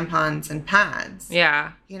tampons and pads.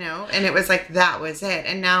 Yeah. And it was like, that was it.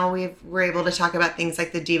 And now we're able to talk about things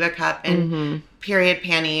like the Diva Cup and period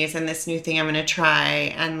panties and this new thing I'm going to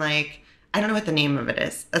try. And like, I don't know what the name of it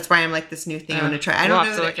is. That's why I'm like, this new thing I'm going to try. I don't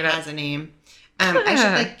know that it has a name. I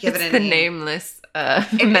should like give it a name. It's the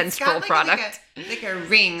nameless menstrual product. Like a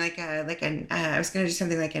ring, I was going to do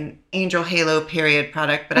something like an angel halo period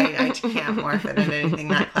product, but I can't morph it into anything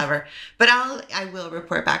that clever. But I will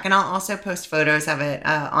report back, and I'll also post photos of it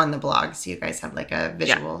on the blog, so you guys have like a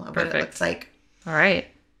visual of what it looks like. All right.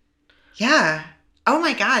 Yeah. Oh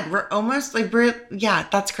my God, we're almost like,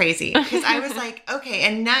 that's crazy. Because I was like, okay,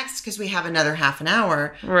 and next, because we have another half an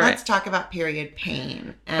hour, let's talk about period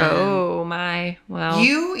pain. Oh my, well.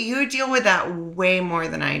 You deal with that way more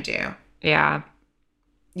than I do. Yeah.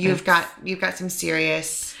 You've got some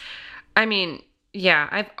serious. I mean, yeah,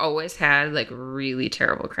 I've always had like really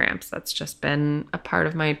terrible cramps. That's just been a part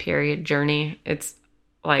of my period journey. It's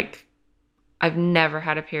like, I've never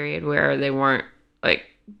had a period where they weren't like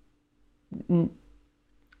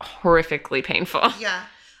horrifically painful. Yeah.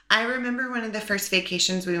 I remember one of the first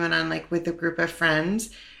vacations we went on like with a group of friends,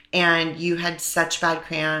 and you had such bad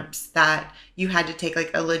cramps that you had to take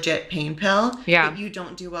like a legit pain pill. Yeah. But you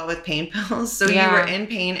don't do well with pain pills. So you were in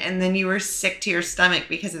pain and then you were sick to your stomach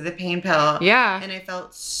because of the pain pill. Yeah. And I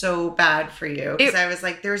felt so bad for you because I was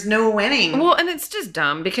like, there's no winning. Well, and it's just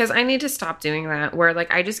dumb because I need to stop doing that where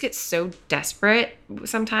like I just get so desperate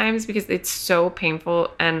sometimes because it's so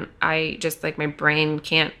painful and I just like my brain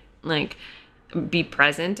can't like be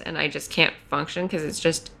present and I just can't function because it's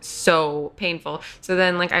just so painful. So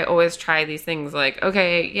then like I always try these things like,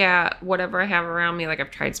 okay, yeah, whatever I have around me, like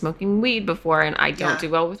I've tried smoking weed before and I don't do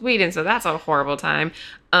well with weed, and so that's a horrible time.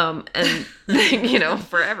 And you know,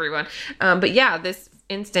 for everyone. But yeah, this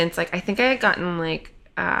instance, like I think I had gotten like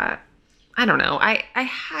I don't know, I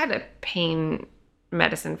had a pain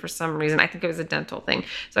medicine for some reason. I think it was a dental thing.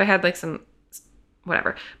 So I had like some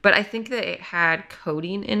whatever. But I think that it had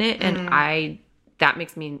codeine in it and that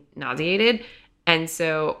makes me nauseated. And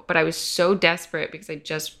so, but I was so desperate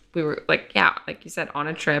because we were like, yeah, like you said, on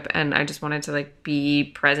a trip and I just wanted to like be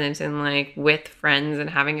present and like with friends and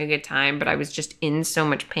having a good time. But I was just in so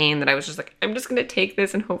much pain that I was just like, I'm just going to take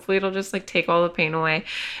this and hopefully it'll just like take all the pain away.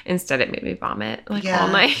 Instead, it made me vomit like all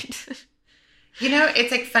night. You know,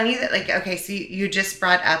 it's like funny that like, okay, so you just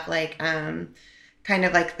brought up like, kind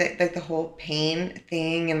of like the whole pain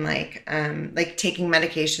thing and like taking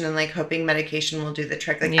medication and like hoping medication will do the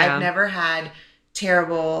trick. Like I've never had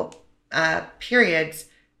terrible periods.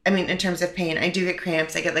 I mean, in terms of pain, I do get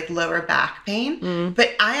cramps. I get like lower back pain,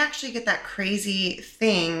 but I actually get that crazy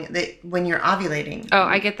thing that when you're ovulating. Oh,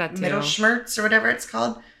 I get that too. Middle schmerz or whatever it's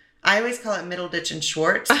called. I always call it Middle Ditch and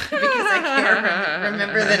Schwartz because I can't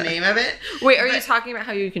remember the name of it. Wait, are you talking about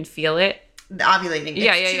how you can feel it? The ovulating.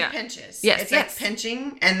 It's two pinches. Yes, it's like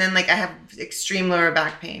pinching, and then like I have extreme lower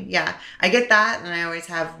back pain. Yeah, I get that, and I always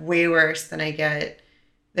have way worse than I get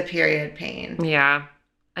the period pain. Yeah,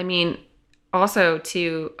 I mean, also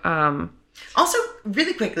too. Also,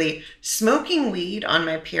 really quickly, smoking weed on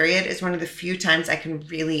my period is one of the few times I can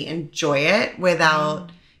really enjoy it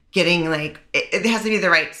without getting like it has to be the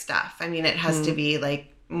right stuff. I mean, it has to be like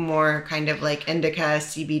more kind of like indica,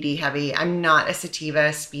 CBD heavy. I'm not a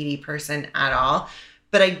sativa speedy person at all,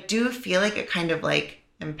 but I do feel like it kind of like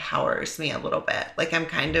empowers me a little bit. Like I'm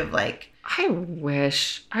kind of like, I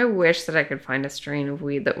wish that I could find a strain of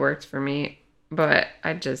weed that works for me, but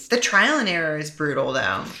the trial and error is brutal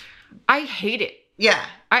though. I hate it. Yeah.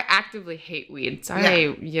 I actively hate weed.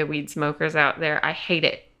 Sorry, you weed smokers out there. I hate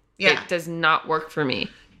it. Yeah. It does not work for me.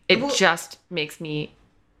 It just makes me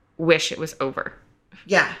wish it was over.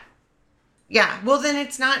 Yeah. Yeah. Well, then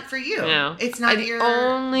it's not for you. No. It's not the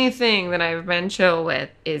only thing that I've been chill with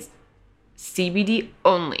is CBD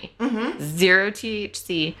only. Zero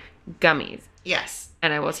THC gummies. Yes.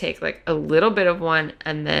 And I will take like a little bit of one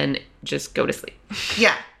and then just go to sleep.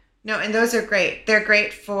 Yeah. No, and those are great. They're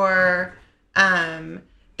great for migraines.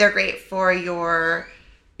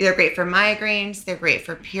 They're great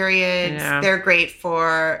for periods. Yeah. They're great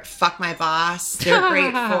for fuck my boss. They're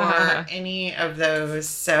great for any of those.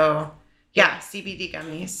 So, yeah, CBD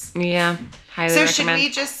gummies. Yeah, highly recommend. Should we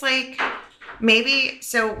just like maybe?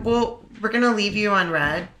 So we're gonna leave you on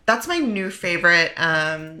red. That's my new favorite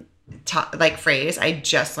phrase. I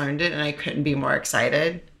just learned it and I couldn't be more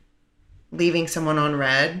excited. Leaving someone on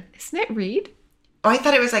red. Isn't it read? Oh, I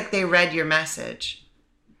thought it was like they read your message.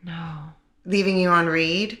 No. Leaving you on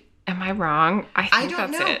read? Am I wrong? I think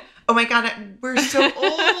that's it. Oh my God, we're so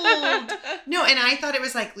old. No, and I thought it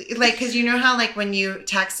was like, because you know how like when you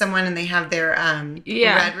text someone and they have their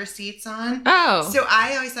red receipts on? Oh. So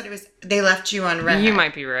I always thought it was, they left you on red. You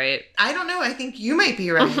might be right. I don't know. I think you might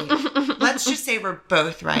be right. Let's just say we're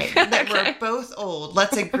both right. That we're both old.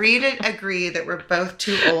 Let's agree that we're both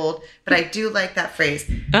too old. But I do like that phrase.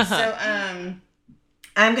 So,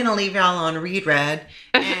 I'm going to leave y'all on read red.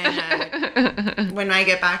 And when I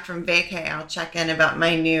get back from vacay, I'll check in about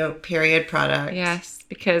my new period product. Yes,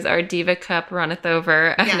 because our Diva cup runneth over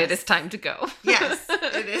and it is time to go. Yes,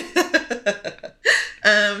 it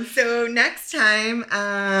is. So next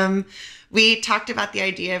time, we talked about the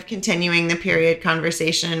idea of continuing the period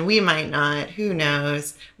conversation. We might not. Who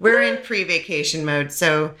knows? We're in pre-vacation mode.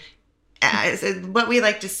 So what we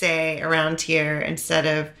like to say around here instead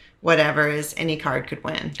of whatever is any card could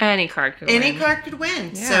win. Any card could win. Any card could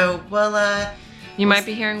win. Yeah. So, you might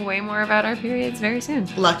be hearing way more about our periods very soon.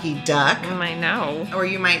 Lucky duck. You might know. Or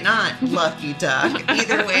you might not. Lucky duck.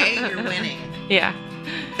 Either way, you're winning. Yeah.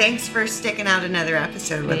 Thanks for sticking out another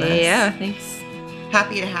episode with us. Yeah, thanks.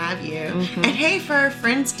 Happy to have you. Mm-hmm. And hey, for our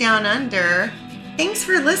friends down under, thanks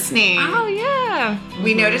for listening. Oh, yeah.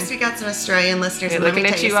 We noticed we got some Australian listeners. We're looking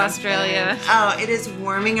at you, Australia. Oh, it is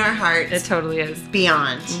warming our hearts. It totally is.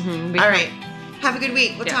 Beyond. Mm-hmm. All right. Have a good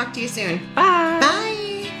week. We'll talk to you soon. Bye. Bye.